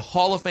franchise, you've had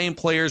Hall of Fame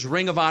players,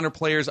 Ring of Honor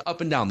players,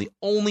 up and down. The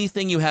only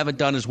thing you haven't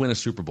done is win a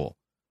Super Bowl.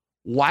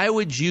 Why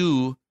would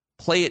you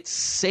play it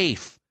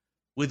safe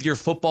with your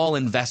football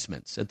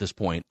investments at this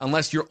point,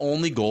 unless your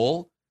only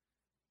goal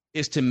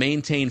is to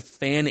maintain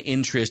fan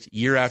interest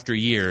year after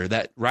year?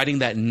 That riding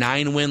that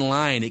 9-win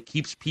line, it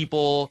keeps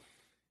people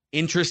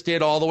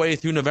interested all the way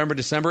through November,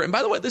 December. And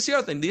by the way, this is the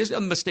other thing, this is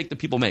the mistake that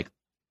people make.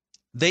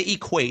 They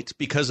equate,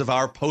 because of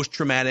our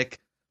post-traumatic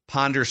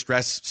ponder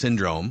stress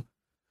syndrome,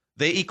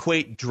 they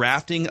equate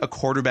drafting a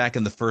quarterback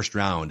in the first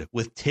round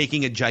with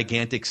taking a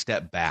gigantic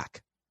step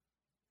back.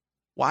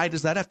 Why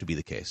does that have to be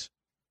the case?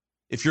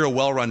 if you're a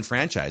well-run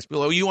franchise.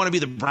 Well, you want to be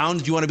the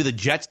Browns? Do you want to be the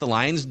Jets, the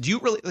Lions? Do you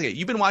really? Okay,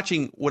 you've been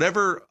watching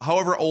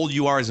however old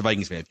you are as a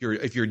Vikings fan.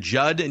 If you're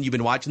Judd and you've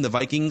been watching the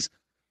Vikings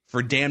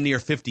for damn near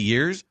 50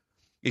 years,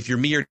 if you're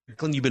me or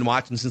Clint, you've been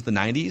watching since the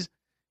 90s,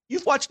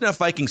 you've watched enough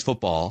Vikings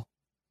football.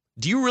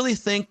 Do you really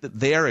think that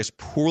they are as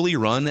poorly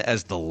run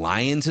as the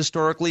Lions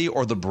historically,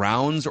 or the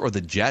Browns, or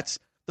the Jets?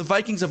 The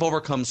Vikings have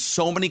overcome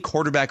so many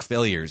quarterback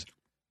failures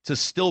to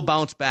still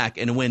bounce back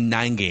and win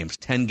 9 games,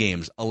 10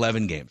 games,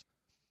 11 games.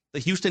 The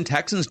Houston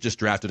Texans just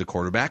drafted a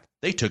quarterback.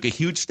 They took a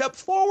huge step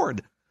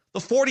forward. The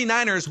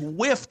 49ers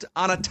whiffed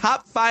on a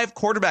top 5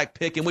 quarterback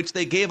pick in which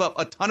they gave up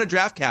a ton of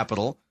draft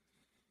capital,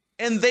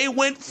 and they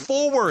went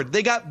forward.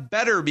 They got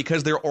better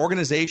because their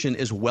organization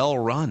is well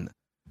run.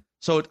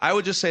 So I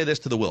would just say this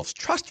to the Wilfs.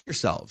 Trust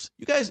yourselves.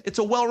 You guys, it's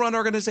a well-run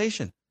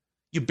organization.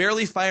 You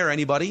barely fire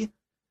anybody.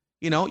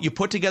 You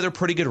put together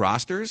pretty good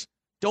rosters.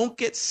 Don't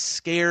get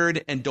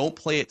scared and don't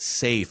play it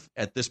safe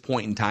at this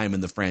point in time in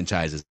the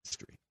franchise's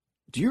history.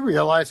 Do you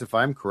realize, if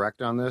I'm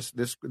correct on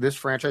this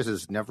franchise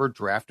has never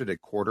drafted a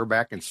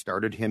quarterback and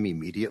started him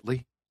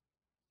immediately?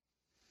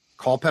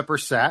 Culpepper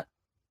sat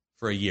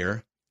for a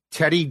year.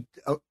 Teddy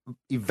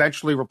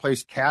eventually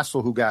replaced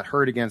Castle, who got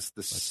hurt against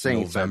the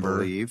Saints, November. I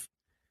believe.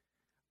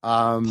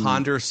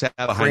 Ponder sat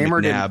behind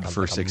McNabb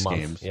for 6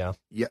 games. Yeah.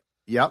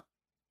 Yep.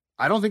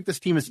 I don't think this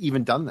team has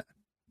even done that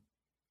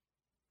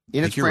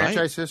in its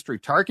franchise history.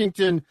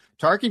 Tarkington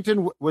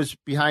was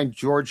behind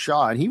George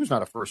Shaw, and he was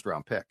not a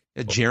first-round pick.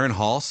 Jaron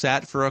Hall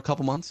sat for a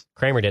couple months.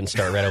 Kramer didn't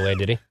start right away,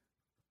 did he?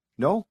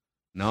 No,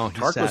 he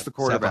was the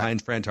quarterback. Sat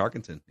behind Fran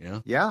Tarkenton.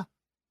 Yeah.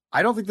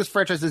 I don't think this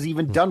franchise has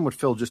even done what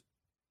Phil just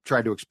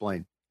tried to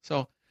explain.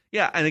 So,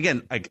 yeah, and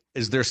again,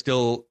 is there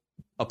still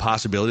a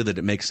possibility that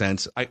it makes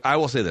sense? I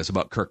will say this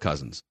about Kirk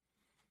Cousins.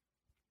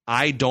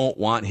 I don't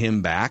want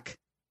him back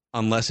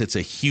unless it's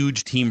a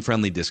huge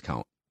team-friendly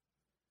discount.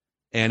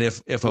 And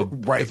if a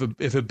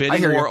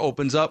bidding war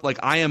opens up,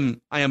 I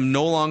am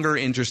no longer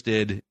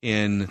interested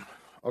in.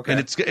 Okay.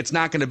 And it's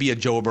not going to be a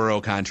Joe Burrow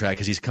contract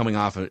because he's coming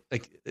off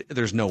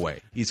there's no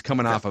way he's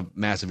coming off a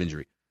massive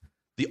injury.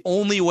 The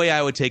only way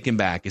I would take him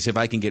back is if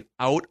I can get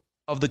out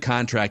of the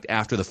contract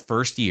after the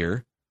first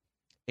year,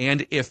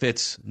 and if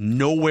it's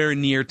nowhere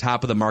near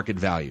top of the market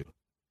value.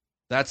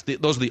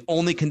 Those are the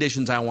only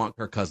conditions I want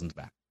Kirk Cousins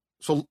back.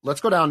 So let's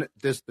go down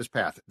this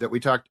path that we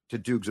talked to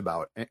Dukes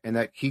about, and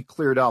that he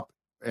cleared up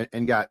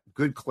and got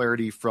good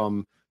clarity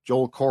from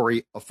Joel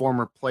Corey, a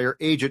former player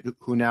agent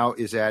who now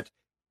is at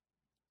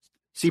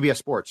CBS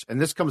Sports. And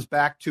this comes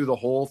back to the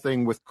whole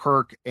thing with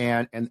Kirk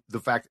and the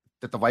fact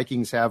that the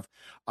Vikings have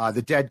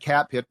the dead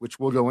cap hit, which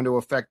will go into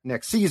effect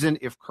next season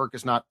if Kirk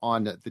is not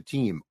on the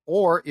team,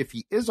 or if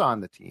he is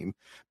on the team,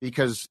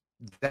 because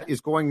that is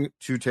going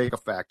to take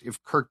effect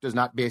if Kirk does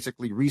not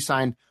basically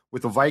re-sign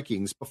with the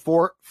Vikings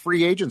before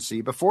free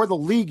agency, before the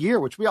league year,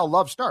 which we all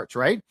love starts,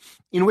 right?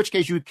 In which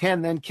case you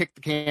can then kick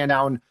the can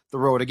down the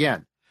road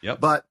again. Yep.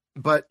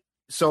 But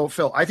so,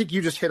 Phil, I think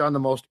you just hit on the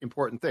most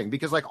important thing,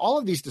 because all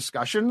of these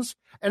discussions,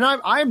 and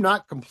I'm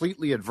not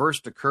completely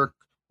adverse to Kirk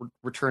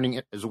returning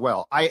it as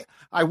well. I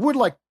would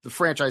like the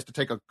franchise to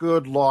take a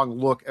good long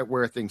look at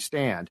where things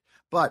stand,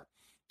 but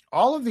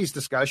all of these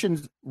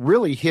discussions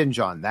really hinge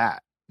on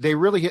that. They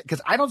really hit,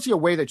 because I don't see a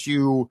way that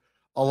you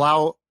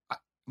allow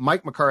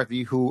Mike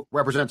McCarthy, who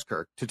represents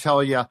Kirk, to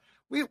tell you,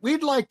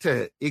 we'd like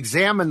to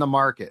examine the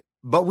market,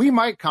 but we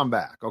might come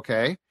back,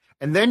 okay?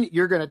 And then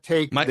you're going to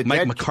take Mike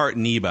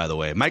McCartney, by the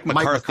way. Mike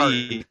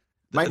McCarthy.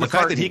 The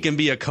fact that he can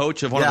be a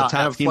coach of one of the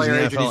top teams in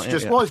the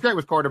NFL. He's great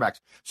with quarterbacks.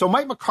 So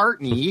Mike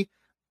McCartney,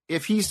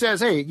 if he says,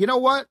 hey, you know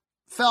what?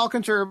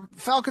 Falcons are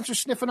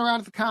sniffing around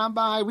at the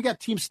combine. We got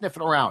teams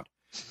sniffing around.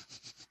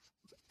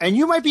 And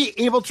you might be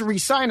able to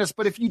re-sign us,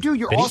 but if you do,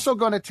 you're also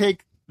going to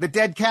take the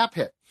dead cap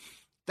hit.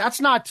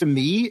 That's not, to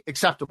me,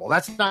 acceptable.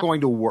 That's not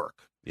going to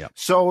work. Yeah.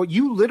 So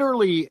you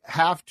literally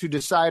have to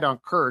decide on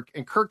Kirk,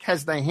 and Kirk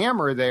has the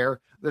hammer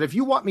there that if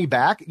you want me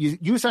back,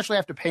 you essentially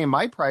have to pay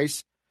my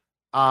price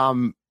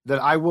that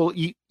I will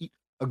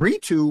agree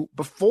to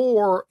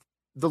before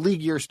the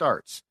league year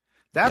starts.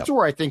 That's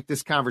where I think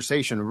this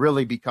conversation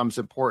really becomes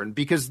important,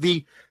 because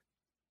we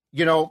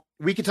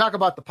could talk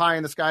about the pie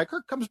in the sky.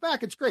 Kirk comes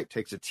back. It's great.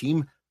 Takes a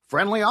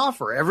team-friendly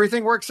offer.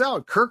 Everything works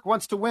out. Kirk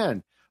wants to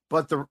win.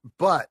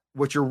 But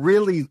what you're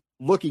really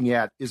looking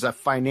at is a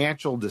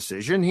financial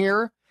decision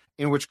here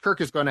in which Kirk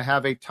is going to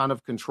have a ton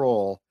of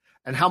control.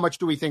 And how much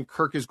do we think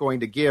Kirk is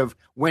going to give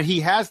when he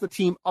has the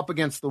team up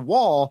against the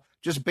wall,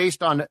 just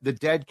based on the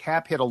dead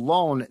cap hit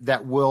alone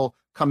that will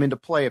come into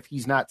play if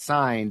he's not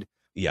signed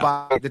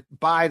by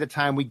the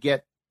time we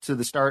get to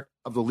the start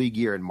of the league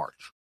year in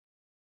March?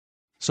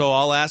 So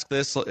I'll ask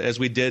this as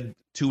we did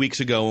 2 weeks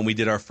ago when we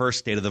did our first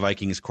State of the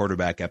Vikings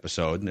quarterback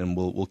episode, and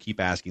we'll keep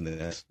asking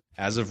this.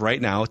 As of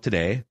right now,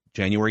 today,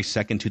 January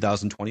 2nd,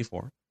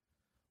 2024,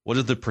 what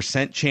is the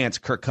 % chance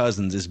Kirk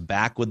Cousins is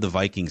back with the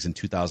Vikings in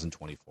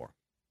 2024?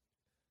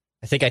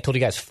 I think I told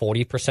you guys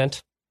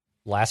 40%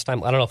 last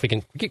time. I don't know if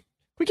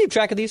we keep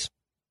track of these.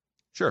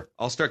 Sure.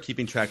 I'll start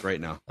keeping track right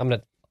now.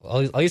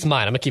 I'll use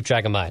mine. I'm going to keep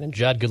track of mine. And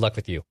Judd, good luck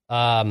with you.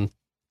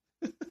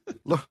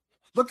 Look,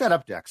 Look that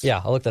up, Dex.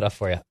 Yeah, I'll look that up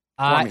for you.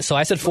 So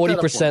I said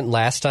 40%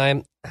 last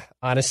time.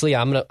 Honestly,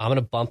 I'm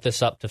gonna bump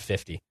this up to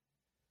 50.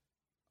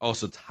 Oh,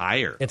 so it's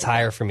higher. It's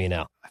higher for me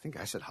now. I think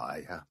I said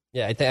high, yeah.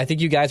 Yeah, I think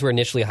you guys were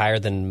initially higher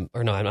than,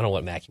 or no, I don't know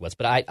what Mackie was,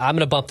 but I'm going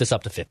to bump this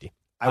up to 50.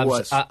 I'm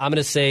going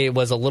to say it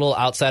was a little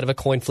outside of a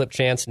coin flip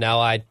chance. Now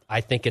I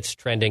think it's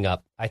trending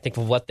up. I think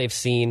of what they've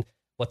seen,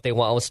 what they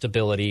want with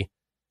stability,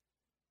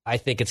 I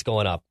think it's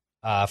going up.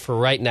 For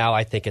right now,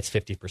 I think it's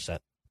 50%.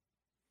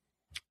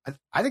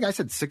 I think I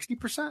said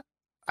 60%.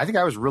 I think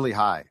I was really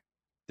high.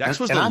 Dex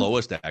was the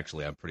lowest,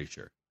 actually, I'm pretty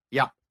sure.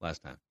 Yeah.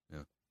 Last time,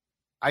 yeah.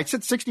 I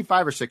said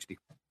 65 or 60,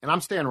 and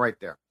I'm staying right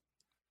there.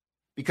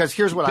 Because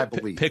here's what I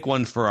believe. Pick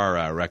one for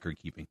our record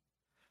keeping.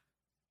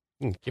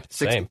 Keep it the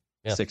same.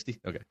 Yeah. 60?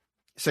 Okay.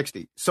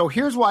 60. So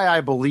here's why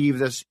I believe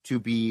this to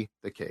be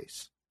the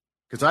case.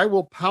 Because I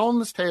will pound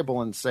this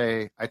table and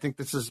say, I think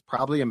this is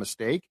probably a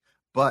mistake.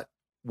 But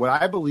what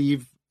I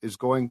believe is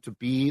going to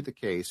be the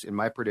case in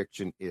my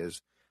prediction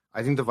is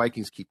I think the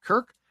Vikings keep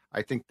Kirk.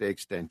 I think they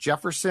extend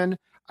Jefferson.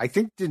 I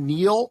think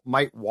Daniil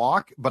might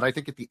walk, but I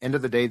think at the end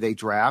of the day, they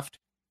draft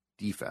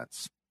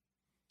defense.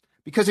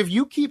 Because if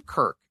you keep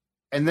Kirk,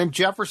 and then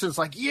Jefferson's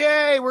like,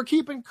 yay, we're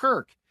keeping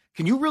Kirk.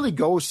 Can you really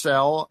go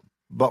sell,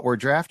 but we're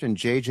drafting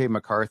J.J.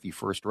 McCarthy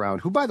first round,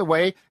 who, by the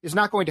way, is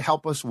not going to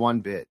help us one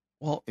bit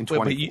in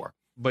 24.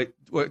 But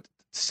what,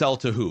 sell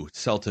to who?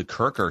 Sell to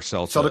Kirk or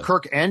sell to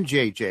Kirk and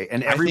J.J.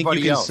 and everybody else? I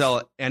think you can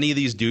sell any of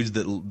these dudes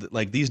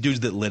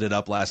that lit it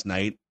up last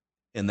night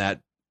in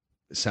that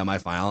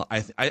semifinal.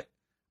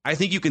 I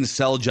think you can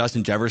sell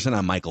Justin Jefferson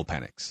on Michael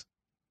Penix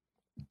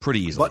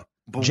pretty easily.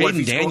 But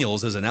Jaden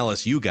Daniels is an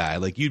LSU guy.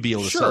 Like, you'd be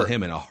able to sell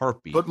him in a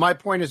heartbeat. But my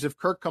point is, if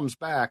Kirk comes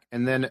back,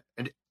 and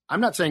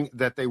I'm not saying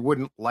that they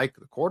wouldn't like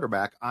the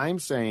quarterback. I'm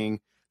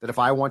saying that if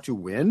I want to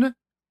win,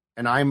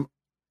 and I'm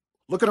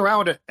looking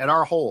around at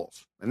our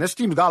holes, and this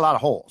team's got a lot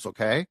of holes,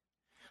 okay?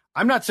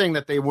 I'm not saying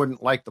that they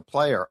wouldn't like the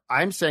player.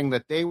 I'm saying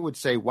that they would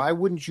say, why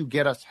wouldn't you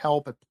get us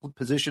help at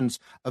positions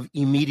of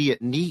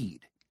immediate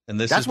need? And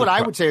that's what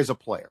I would say as a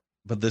player.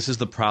 But this is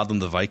the problem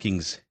the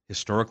Vikings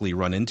historically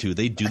run into.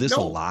 They do this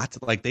a lot.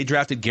 Like, they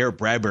drafted Garrett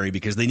Bradbury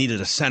because they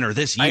needed a center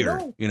this year.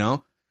 You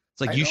know,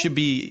 it's like you should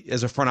be,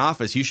 as a front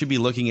office, you should be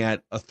looking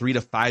at a 3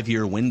 to 5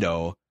 year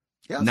window.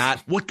 Yes.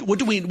 Not what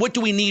do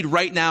we need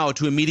right now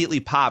to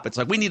immediately pop? It's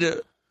like, we need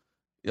to,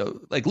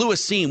 like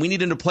Lewis Seen, we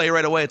need him to play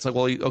right away. It's like,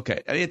 well,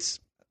 okay, I mean,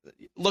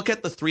 look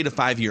at the 3 to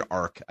 5 year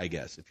arc, I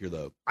guess. If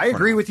you're I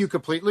agree with you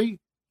completely.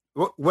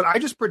 What I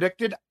just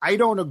predicted, I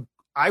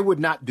would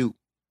not do.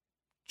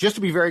 Just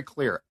to be very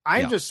clear,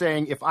 I'm just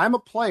saying, if I'm a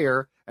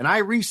player and I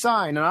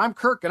re-sign and I'm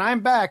Kirk and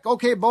I'm back,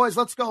 okay, boys,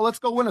 let's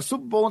go win a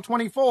Super Bowl in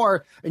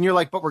 24. And you're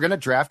like, but we're going to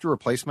draft a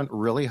replacement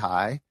really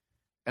high.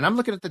 And I'm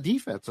looking at the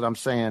defense and I'm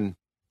saying,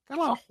 got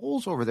a lot of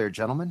holes over there,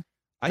 gentlemen.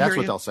 That's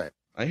what they'll say.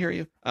 I hear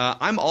you.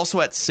 I'm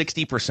also at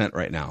 60%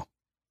 right now.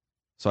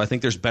 So I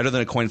think there's better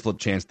than a coin flip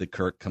chance that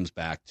Kirk comes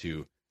back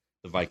to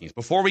the Vikings.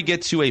 Before we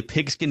get to a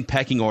pigskin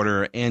pecking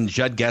order and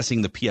Judd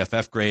guessing the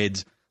PFF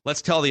grades,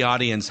 let's tell the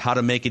audience how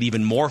to make it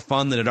even more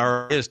fun than it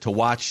already is to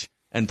watch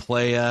and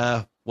play,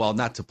 well,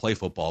 not to play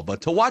football,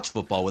 but to watch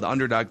football with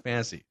Underdog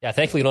Fantasy. Yeah,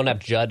 thankfully we don't have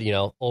Judd,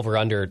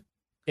 over-under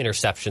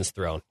interceptions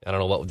thrown. I don't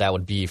know what that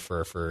would be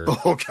for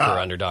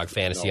Underdog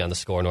Fantasy on the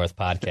Score North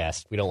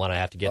podcast. We don't want to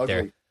have to get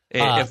there.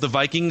 Hey, if the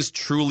Vikings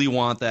truly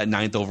want that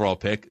 9th overall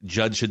pick,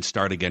 Judd should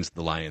start against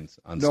the Lions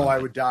on Sunday. I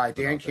would die.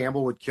 Dan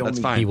Campbell would kill me. That's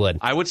fine. He would.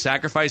 I would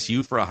sacrifice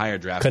you for a higher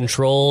draft.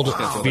 Controlled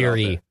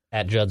fury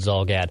at Judd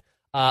Zolgad.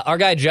 Our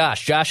guy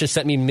Josh has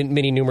sent me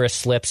many numerous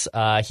slips.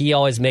 He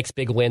always makes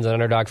big wins on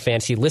Underdog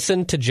Fantasy.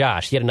 Listen to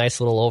Josh. He had a nice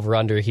little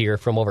over-under here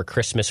from over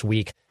Christmas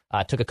week.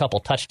 Took a couple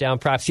touchdown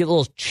props. See the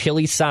little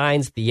chili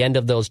signs at the end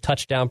of those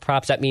touchdown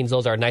props? That means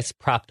those are nice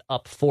propped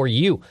up for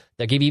you.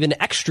 They'll give you even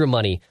extra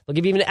money. They'll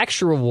give you even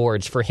extra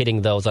rewards for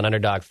hitting those on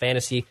Underdog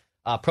Fantasy.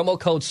 Promo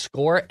code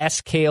SCORE,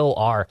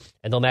 SKOR,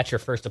 and they'll match your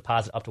first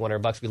deposit up to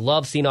 $100. We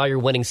love seeing all your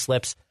winning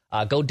slips.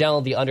 Go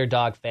download the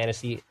Underdog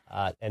Fantasy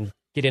and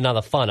get in on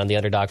the fun on the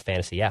Underdog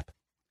Fantasy app.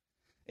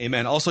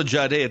 Amen. Also,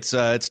 Judd, it's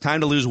time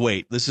to lose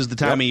weight. This is the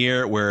time of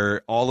year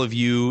where all of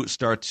you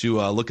start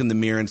to look in the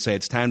mirror and say,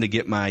 it's time to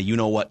get my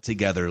you-know-what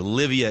together.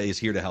 Livia is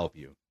here to help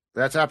you.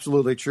 That's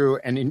absolutely true.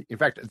 And in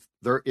fact,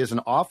 there is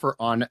an offer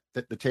on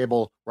the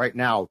table right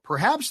now.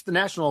 Perhaps the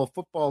National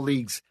Football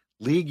League's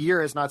league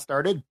year has not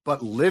started,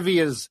 but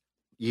Livia's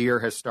year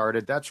has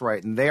started. That's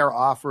right. And they are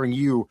offering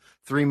you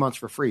 3 months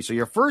for free. So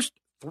your first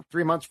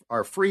 3 months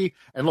are free.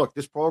 And look,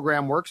 this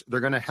program works. They're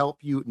going to help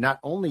you not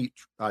only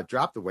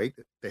drop the weight.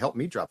 They helped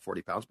me drop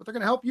 40 pounds, but they're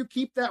going to help you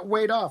keep that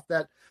weight off.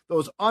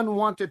 Those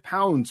unwanted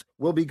pounds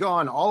will be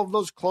gone. All of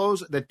those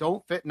clothes that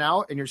don't fit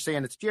now, and you're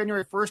saying it's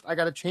January 1st, I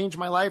got to change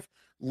my life.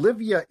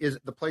 Livia is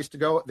the place to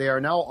go. They are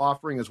now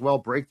offering as well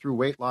breakthrough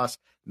weight loss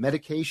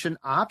medication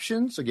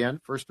options. Again,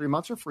 first 3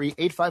 months are free.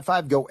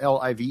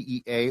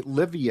 855-GO-LIVEA,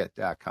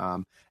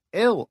 Livia.com,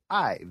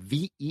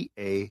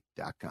 LIVEA.com.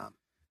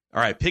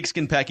 All right,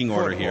 pigskin packing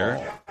order here.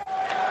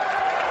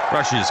 We're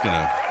actually just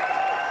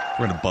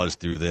we're gonna buzz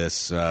through this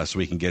so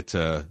we can get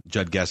to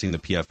Judd guessing the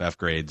PFF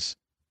grades.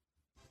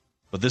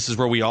 But this is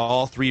where we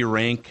all three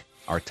rank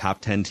our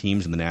top 10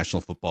 teams in the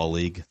National Football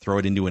League, throw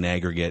it into an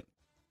aggregate,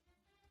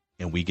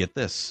 and we get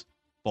this.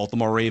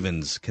 Baltimore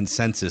Ravens,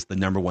 consensus, the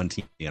number one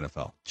team in the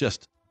NFL.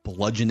 Just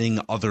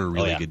bludgeoning other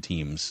really good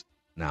teams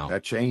now.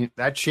 That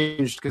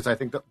changed because I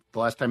think the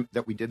last time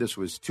that we did this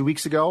was 2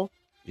 weeks ago.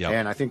 Yep.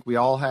 And I think we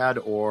all had,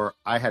 or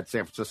I had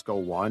San Francisco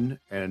 1.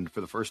 And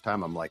for the first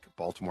time, I'm like,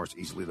 Baltimore's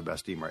easily the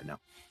best team right now.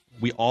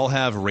 We all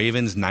have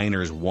Ravens,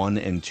 Niners 1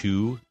 and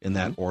 2 in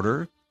that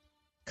order.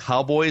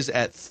 Cowboys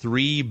at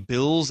 3,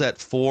 Bills at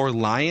 4,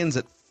 Lions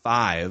at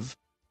 5.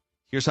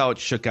 Here's how it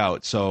shook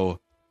out. So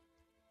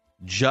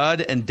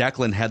Judd and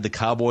Declan had the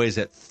Cowboys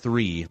at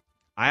 3.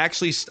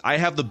 I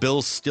have the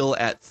Bills still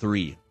at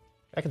 3.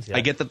 I can see that.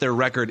 I get that their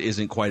record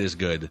isn't quite as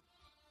good,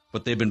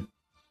 but they've been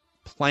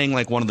playing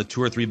like one of the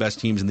 2 or 3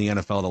 best teams in the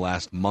NFL the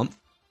last month.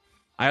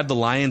 I have the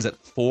Lions at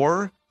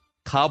 4,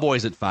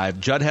 Cowboys at 5.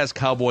 Judd has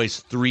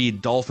Cowboys 3,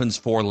 Dolphins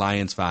 4,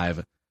 Lions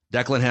 5.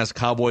 Declan has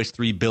Cowboys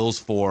 3, Bills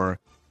 4,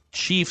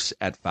 Chiefs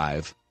at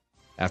 5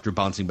 after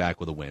bouncing back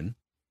with a win.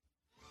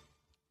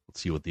 Let's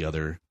see what the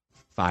other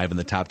 5 in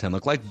the top 10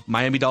 look like.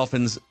 Miami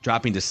Dolphins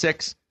dropping to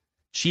 6,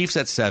 Chiefs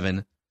at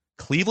 7,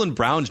 Cleveland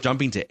Browns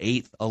jumping to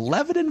 8th,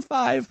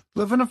 11-5.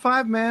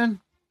 11-5, man.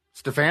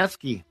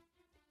 Stefanski.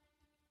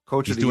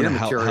 Coach He's of the doing year a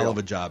material. hell of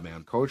a job,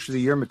 man. Coach of the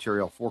year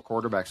material. 4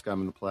 quarterbacks got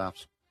him in the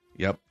playoffs.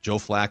 Yep. Joe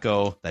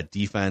Flacco, that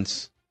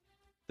defense.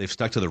 They've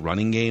stuck to the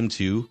running game,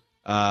 too.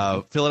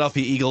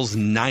 Philadelphia Eagles,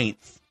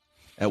 9th.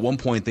 At one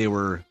point, they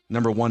were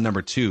number 1,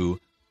 number 2.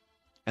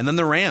 And then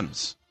the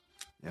Rams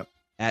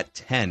at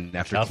 10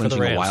 after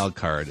clinching a wild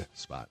card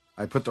spot.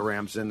 I put the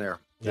Rams in there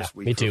this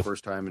week me for too. the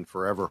first time in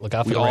forever. Look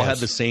out for We the all Rams. had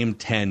the same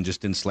 10,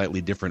 just in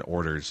slightly different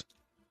orders.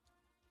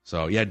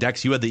 So, yeah,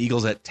 Dex, you had the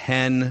Eagles at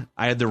 10.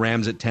 I had the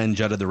Rams at 10.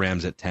 Judd had the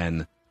Rams at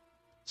 10.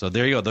 So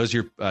there you go. Those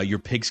are your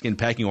pigskin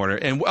packing order.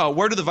 And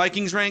where do the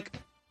Vikings rank?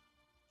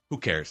 Who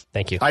cares?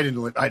 Thank you. I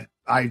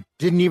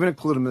didn't even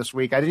include them this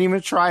week. I didn't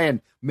even try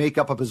and make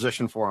up a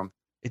position for them.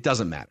 It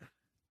doesn't matter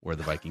where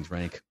the Vikings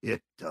rank,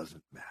 It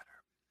doesn't matter.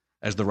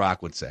 as The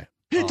Rock would say.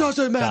 It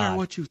doesn't matter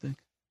what you think.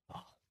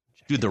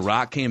 Dude, The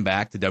Rock came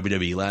back to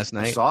WWE last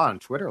night. I saw it on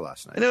Twitter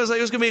last night. And it was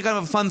going to be kind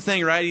of a fun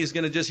thing, right?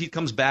 He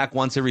comes back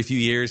once every few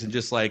years and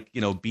just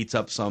beats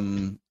up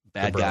some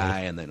bad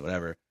guy and then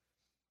whatever.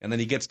 And then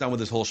he gets done with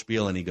his whole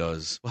spiel and he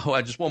goes,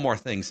 well, just one more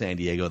thing, San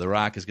Diego. The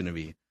Rock is going to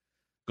be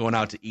going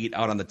out to eat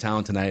out on the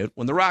town tonight.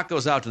 When The Rock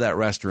goes out to that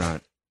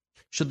restaurant,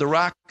 should The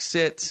Rock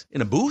sit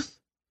in a booth?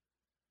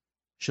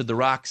 Should The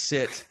Rock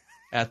sit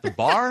at the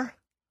bar?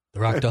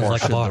 The Rock does or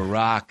like the should bar. The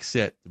Rock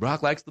sit? The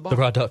Rock likes the bar. The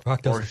Rock does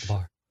like the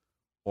bar.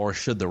 Or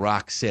should The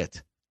Rock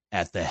sit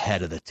at the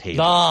head of the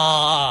table?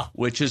 Ah!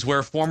 Which is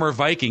where former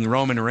Viking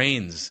Roman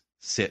Reigns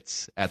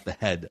sits at the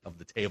head of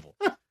the table,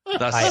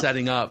 thus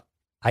setting up.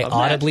 I a match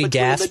audibly between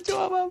the gasped two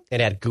of them. and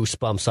had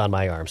goosebumps on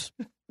my arms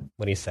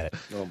when he said it.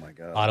 Oh, my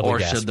God. Audibly Or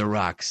gasped. should The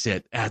Rock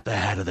sit at the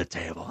head of the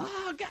table?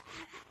 Oh, God.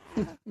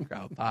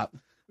 Crowd pop.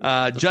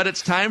 Judd,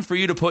 it's time for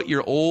you to put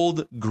your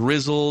old,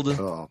 grizzled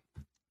I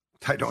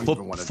don't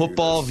even want to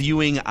football do this.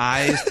 viewing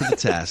eyes to the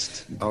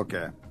test.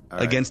 Okay. All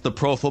right. Against the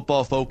Pro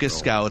Football Focus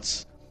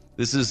Scouts.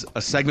 This is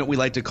a segment we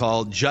like to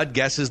call Judd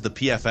Guesses the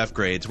PFF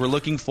Grades. We're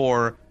looking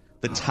for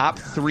the top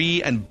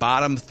 3 and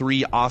bottom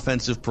 3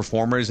 offensive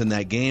performers in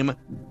that game.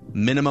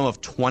 Minimum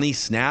of 20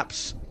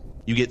 snaps.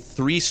 You get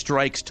 3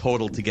 strikes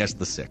total to guess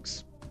the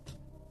 6.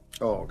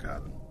 Oh,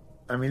 God.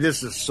 I mean,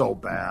 this is so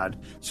bad.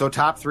 So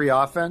top 3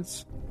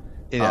 offense?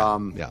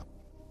 Yeah.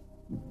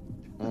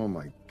 Oh,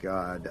 my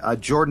God.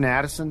 Jordan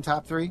Addison,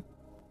 top 3?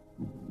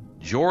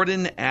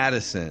 Jordan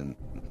Addison.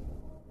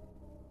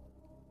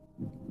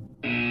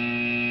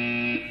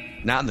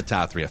 Not in the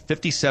top 3. A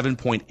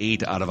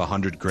 57.8 out of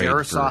 100 grade.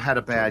 Darisaw had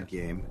a bad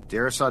game.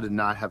 Darisaw did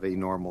not have a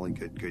normally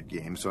good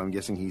game, so I'm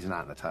guessing he's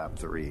not in the top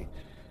 3.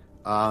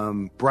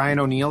 Brian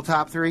O'Neill,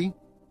 top 3?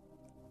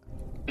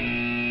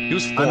 He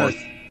was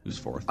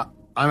 4th.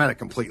 I'm at a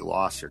complete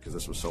loss here because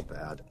this was so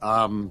bad.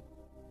 Oh,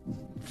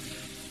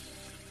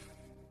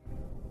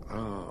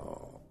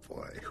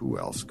 boy. Who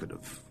else would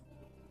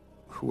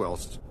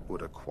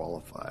have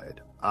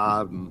qualified?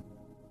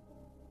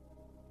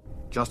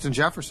 Justin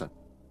Jefferson.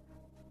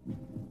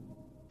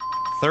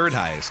 3rd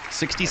highest.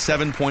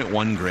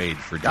 67.1 grade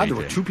for JJ. God, there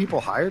were 2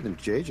 people higher than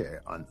JJ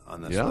on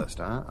this list,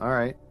 huh? All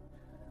right.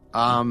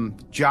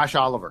 Josh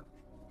Oliver.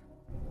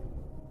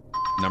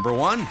 Number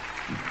 1.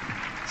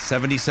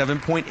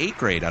 77.8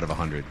 grade out of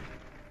 100.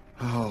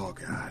 Oh,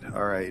 God.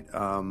 All right.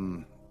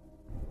 I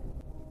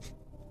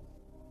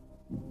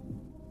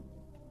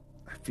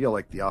feel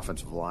like the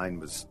offensive line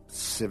was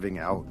sieving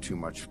out too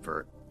much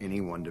for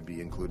anyone to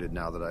be included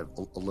now that I've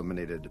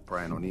eliminated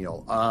Brian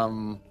O'Neill.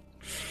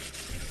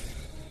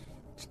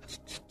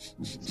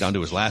 Down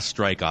to his last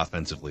strike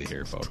offensively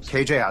here, folks.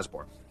 KJ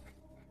Osborne.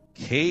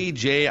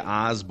 KJ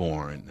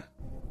Osborne.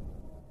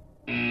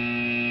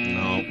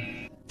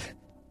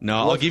 No,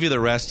 I'll give you the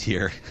rest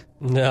here.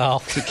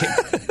 No.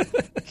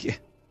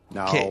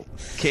 No.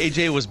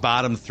 KJ was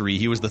bottom 3.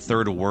 He was the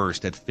 3rd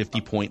worst at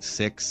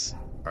 50.6. All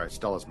right,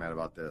 Stella's mad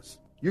about this.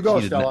 You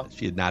go, Stella.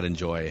 She did not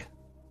enjoy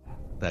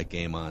that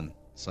game on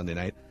Sunday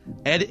night.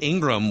 Ed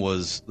Ingram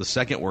was the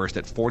second worst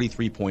at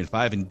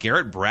 43.5, and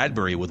Garrett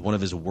Bradbury with one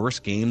of his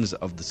worst games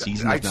of the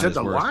season. I said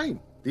the line.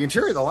 The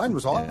interior of the line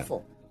was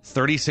awful.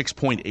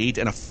 36.8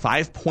 and a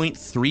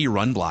 5.3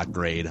 run block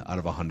grade out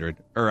of 100,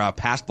 or a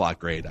pass block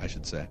grade, I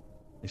should say.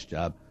 Nice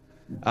job.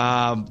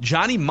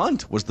 Johnny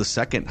Munt was the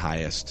second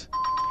highest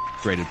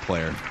graded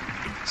player,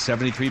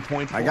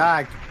 73.4. My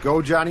guy,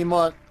 go Johnny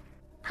Munt.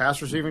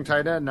 Pass receiving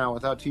tight end now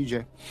without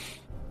TJ.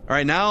 All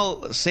right,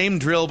 now same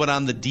drill, but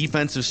on the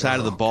defensive side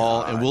of the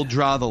ball, and we'll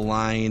draw the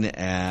line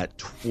at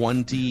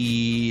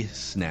 20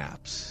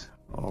 snaps.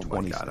 Oh,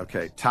 my God.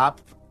 Okay,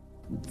 top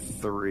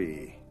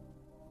 3.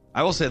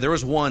 I will say there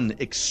was one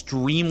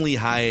extremely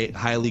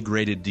highly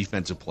graded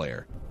defensive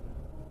player.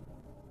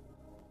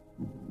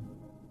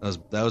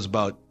 That was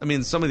about, I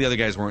mean, some of the other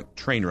guys weren't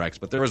train wrecks,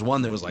 but there was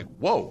one that was like,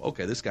 whoa,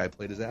 okay, this guy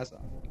played his ass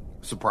off.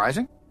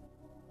 Surprising?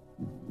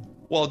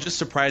 Well, just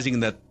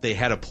surprising that they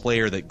had a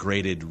player that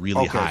graded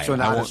really high. Okay, so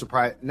not a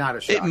surprise, not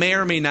a shock. It may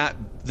or may not,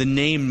 the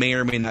name may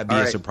or may not be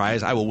All a right.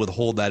 surprise. I will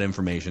withhold that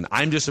information.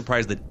 I'm just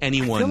surprised that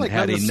anyone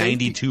had a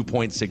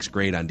 92.6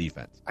 grade on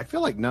defense. I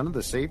feel like none of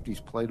the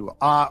safeties played well.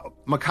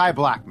 Mekhi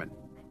Blackman,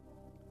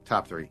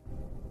 top 3.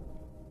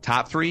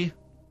 Top 3?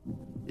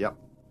 Yep.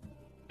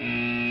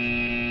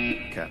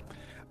 Okay.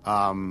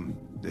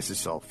 This is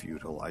so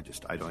futile. I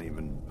don't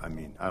even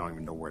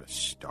know where to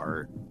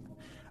start.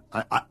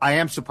 I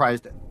am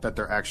surprised that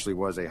there actually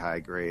was a high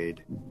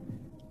grade.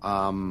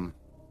 Daniil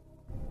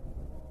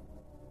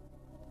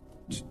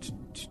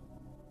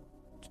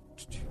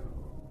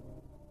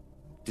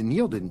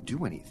didn't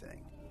do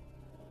anything.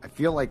 I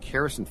feel like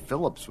Harrison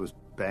Phillips was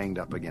banged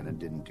up again and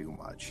didn't do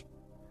much.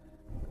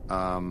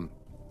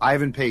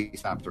 Ivan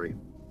Pace, top 3.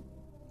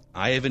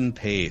 Ivan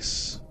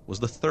Pace was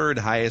the third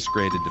highest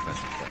graded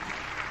defensive player.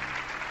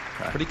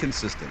 Okay. Pretty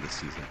consistent this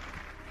season.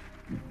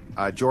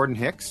 Jordan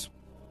Hicks,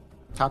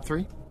 top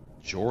 3.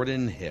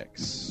 Jordan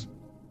Hicks.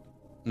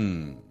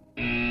 2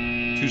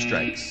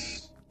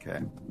 strikes. Okay.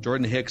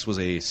 Jordan Hicks was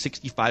a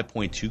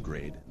 65.2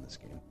 grade in this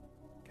game.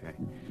 Okay.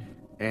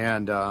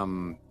 And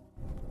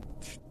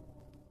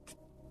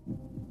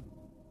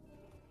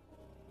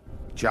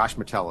Josh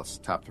Metellus,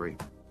 top 3.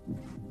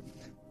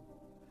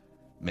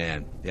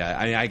 Man,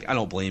 yeah, I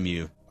don't blame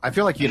you. I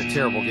feel like he had a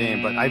terrible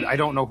game, but I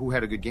don't know who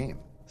had a good game.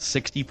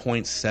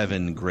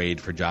 60.7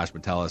 grade for Josh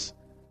Metellus.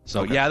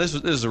 So, yeah, this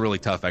is a really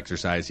tough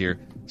exercise here.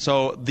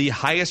 So, the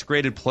highest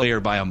graded player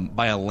by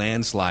a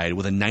landslide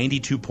with a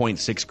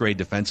 92.6 grade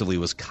defensively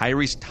was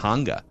Kyrie's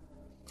Tonga.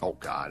 Oh,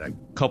 God.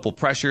 Couple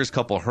pressures,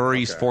 couple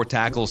hurries, 4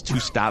 tackles,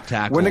 2 stop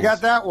tackles. Wouldn't have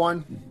got that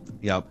one.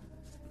 Yep.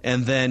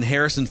 And then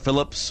Harrison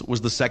Phillips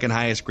was the second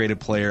highest graded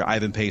player.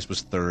 Ivan Pace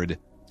was third.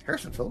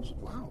 Harrison Phillips?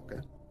 Wow,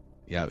 okay.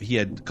 Yeah, he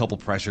had a couple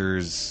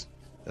pressures.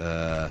 He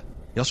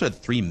also had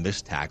 3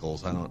 missed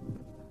tackles. I don't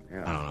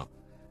know.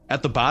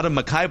 At the bottom,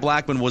 Mekhi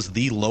Blackman was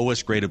the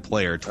lowest graded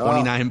player,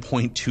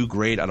 29.2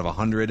 grade out of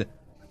 100.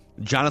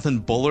 Jonathan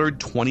Bullard,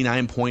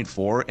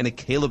 29.4, and a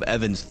Caleb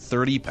Evans,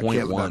 30.1.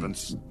 Caleb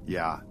Evans,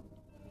 yeah.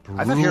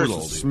 Brutal, I thought Harrison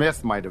dude.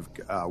 Smith might have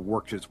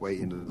worked his way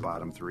into the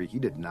bottom 3. He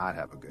did not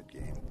have a good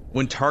game.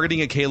 When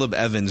targeting a Caleb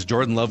Evans,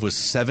 Jordan Love was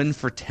 7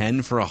 for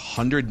 10 for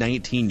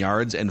 119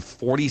 yards and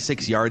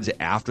 46 yards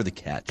after the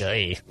catch.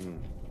 Hey.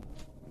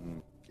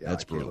 Yeah,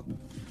 That's brutal.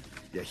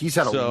 Yeah, he's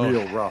had a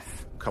real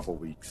rough couple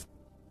weeks.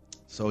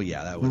 So,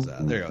 yeah, that was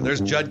there you go.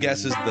 There's Judd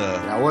guesses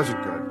That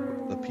wasn't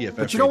good. the PFF.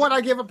 But you know what?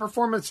 I gave a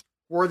performance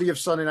worthy of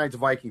Sunday night's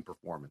Viking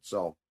performance.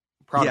 So,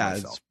 I'm proud of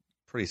myself. It's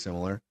pretty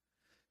similar.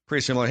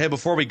 Pretty similar. Hey,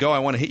 before we go, I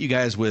want to hit you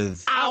guys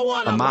with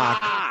a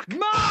mock.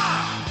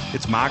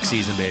 It's mock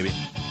season, baby.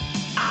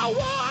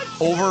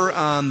 Over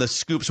on the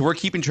Scoop, so we're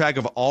keeping track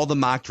of all the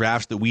mock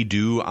drafts that we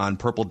do on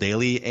Purple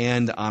Daily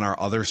and on our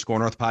other Score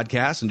North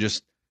podcast, and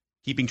just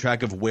keeping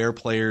track of where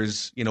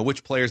players,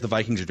 which players the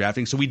Vikings are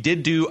drafting. So we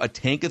did do a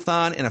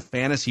Tankathon and a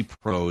Fantasy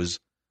Pros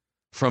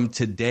from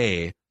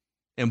today,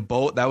 and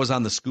that was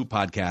on the Scoop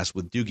podcast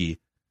with Doogie.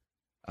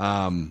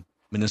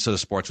 Minnesota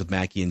Sports with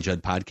Mackey and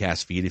Judd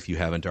podcast feed if you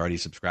haven't already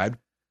subscribed.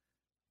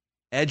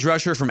 Edge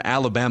rusher from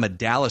Alabama,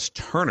 Dallas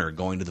Turner,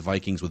 going to the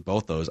Vikings with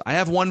both those. I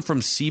have one from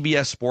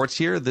CBS Sports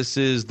here. This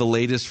is the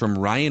latest from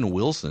Ryan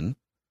Wilson.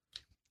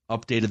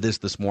 Updated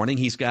this morning.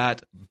 He's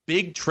got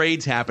big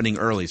trades happening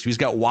early. So he's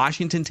got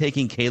Washington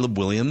taking Caleb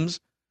Williams,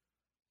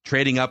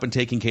 trading up and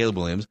taking Caleb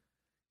Williams.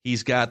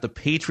 He's got the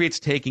Patriots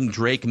taking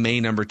Drake May,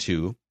 number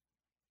 2.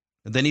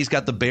 And then he's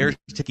got the Bears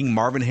taking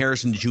Marvin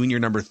Harrison Jr.,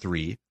 number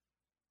 3.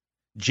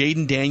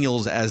 Jaden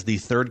Daniels as the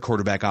third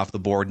quarterback off the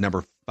board,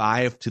 number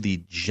 5 to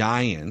the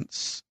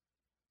Giants.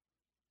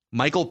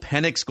 Michael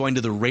Penix going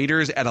to the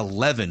Raiders at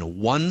 11,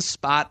 one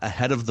spot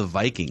ahead of the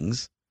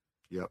Vikings,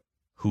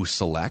 who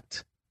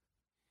select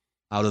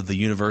out of the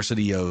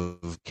University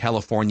of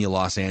California,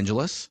 Los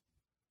Angeles.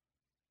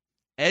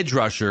 Edge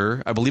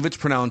rusher, I believe it's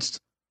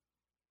pronounced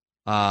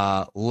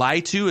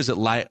Laitu. Is it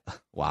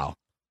Wow.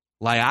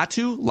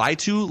 Laiatu?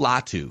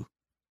 Latu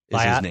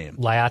is his name.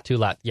 Laiatu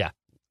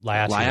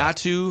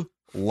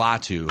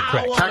Latu.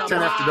 Correct. Pac-10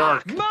 After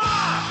Dark.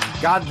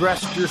 God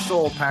rest your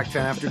soul, Pac-10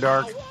 After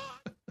Dark.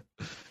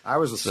 I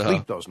was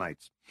asleep those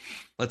nights.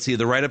 Let's see.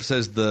 The write-up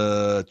says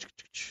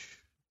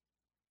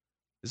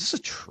is this a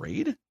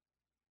trade?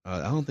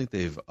 I don't think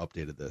they've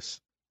updated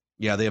this.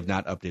 Yeah, they have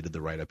not updated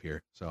the write-up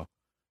here. So,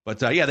 but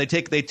they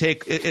take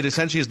it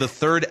essentially is the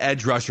third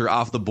edge rusher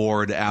off the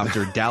board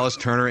after Dallas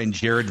Turner and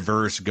Jared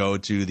Verse go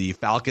to the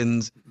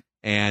Falcons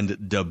and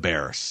the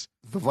Bears.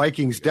 The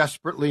Vikings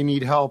desperately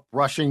need help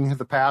rushing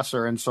the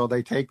passer, and so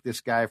they take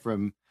this guy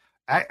from.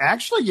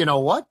 Actually, you know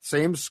what?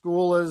 Same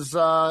school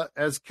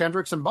as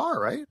Kendricks and Barr,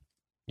 right?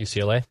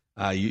 UCLA.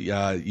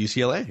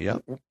 UCLA. Yeah.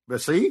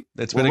 See,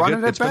 it's been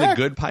a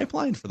good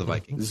pipeline for the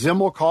Vikings. Zim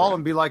will call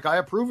and be like, "I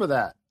approve of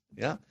that."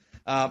 Yeah.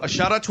 A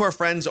shout out to our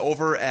friends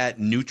over at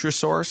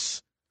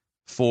Nutrisource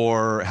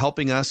for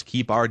helping us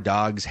keep our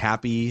dogs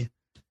happy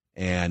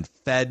and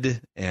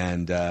fed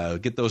and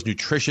get those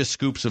nutritious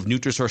scoops of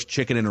Nutrisource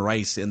chicken and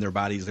rice in their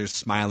bodies. There's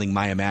smiling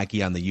Maya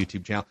Mackey on the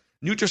YouTube channel.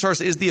 Nutrisource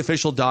is the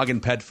official dog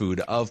and pet food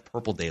of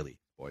Purple Daily.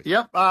 Boys.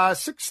 Yep.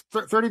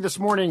 6:30 this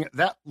morning,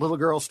 that little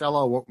girl,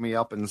 Stella, woke me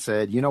up and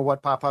said, "You know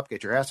what, Pop-Up,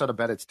 get your ass out of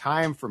bed. It's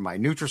time for my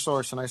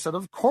Nutrisource." And I said,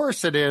 "Of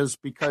course it is,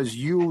 because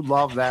you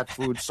love that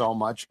food so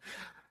much."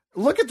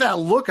 Look at that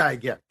look I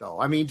get, though.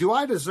 I mean, do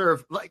I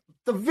deserve, like,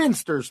 the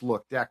Vinsters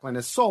look, Declan,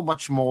 is so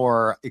much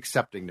more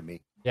accepting to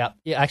me. Yeah,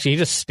 actually, he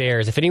just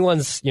stares. If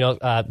anyone's,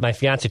 my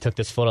fiance took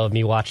this photo of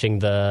me watching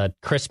the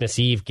Christmas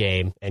Eve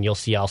game, and you'll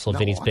see also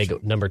Vinny's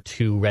big number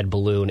 2 red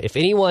balloon. If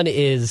anyone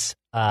is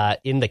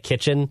in the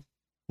kitchen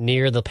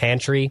near the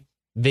pantry,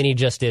 Vinny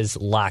just is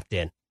locked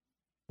in.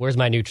 Where's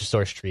my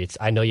Nutrisource treats?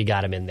 I know you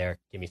got him in there.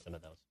 Give me some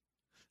of those.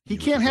 He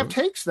can't have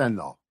takes then,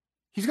 though.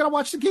 He's got to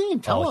watch the game.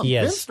 Tell him,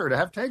 Vinster, to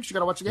have takes, you got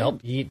to watch the game.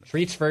 Nope, he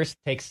treats first,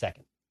 takes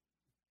second.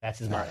 That's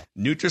his motto.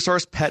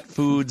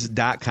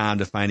 NutrisourcePetFoods.com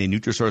to find a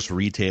Nutrisource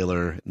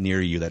retailer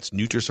near you. That's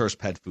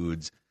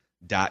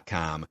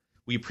NutrisourcePetFoods.com.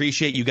 We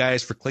appreciate you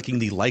guys for clicking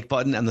the like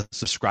button and the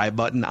subscribe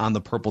button on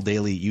the Purple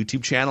Daily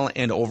YouTube channel.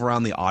 And over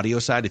on the audio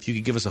side, if you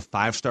could give us a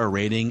 5-star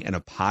rating and a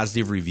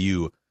positive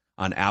review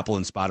on Apple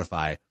and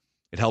Spotify,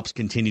 it helps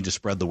continue to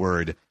spread the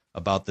word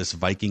about this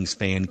Vikings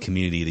fan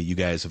community that you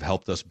guys have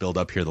helped us build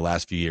up here the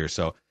last few years.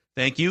 So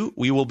thank you.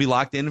 We will be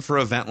locked in for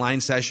event line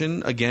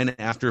session again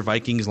after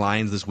Vikings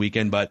Lions this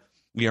weekend, but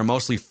we are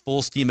mostly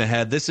full steam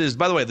ahead. This is,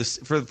 by the way, this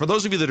for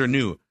those of you that are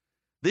new,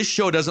 this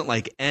show doesn't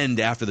like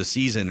end after the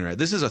season. Right?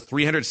 This is a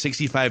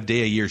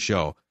 365-day-a-year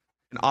show.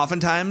 And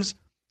oftentimes,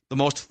 the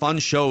most fun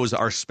shows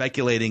are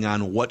speculating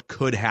on what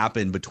could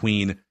happen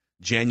between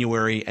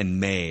January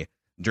and May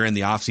during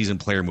the offseason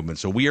player movement.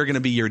 So we are going to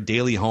be your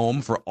daily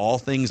home for all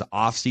things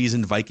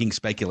offseason Viking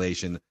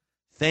speculation.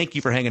 Thank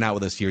you for hanging out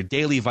with us here.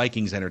 Daily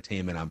Vikings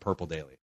entertainment on Purple Daily.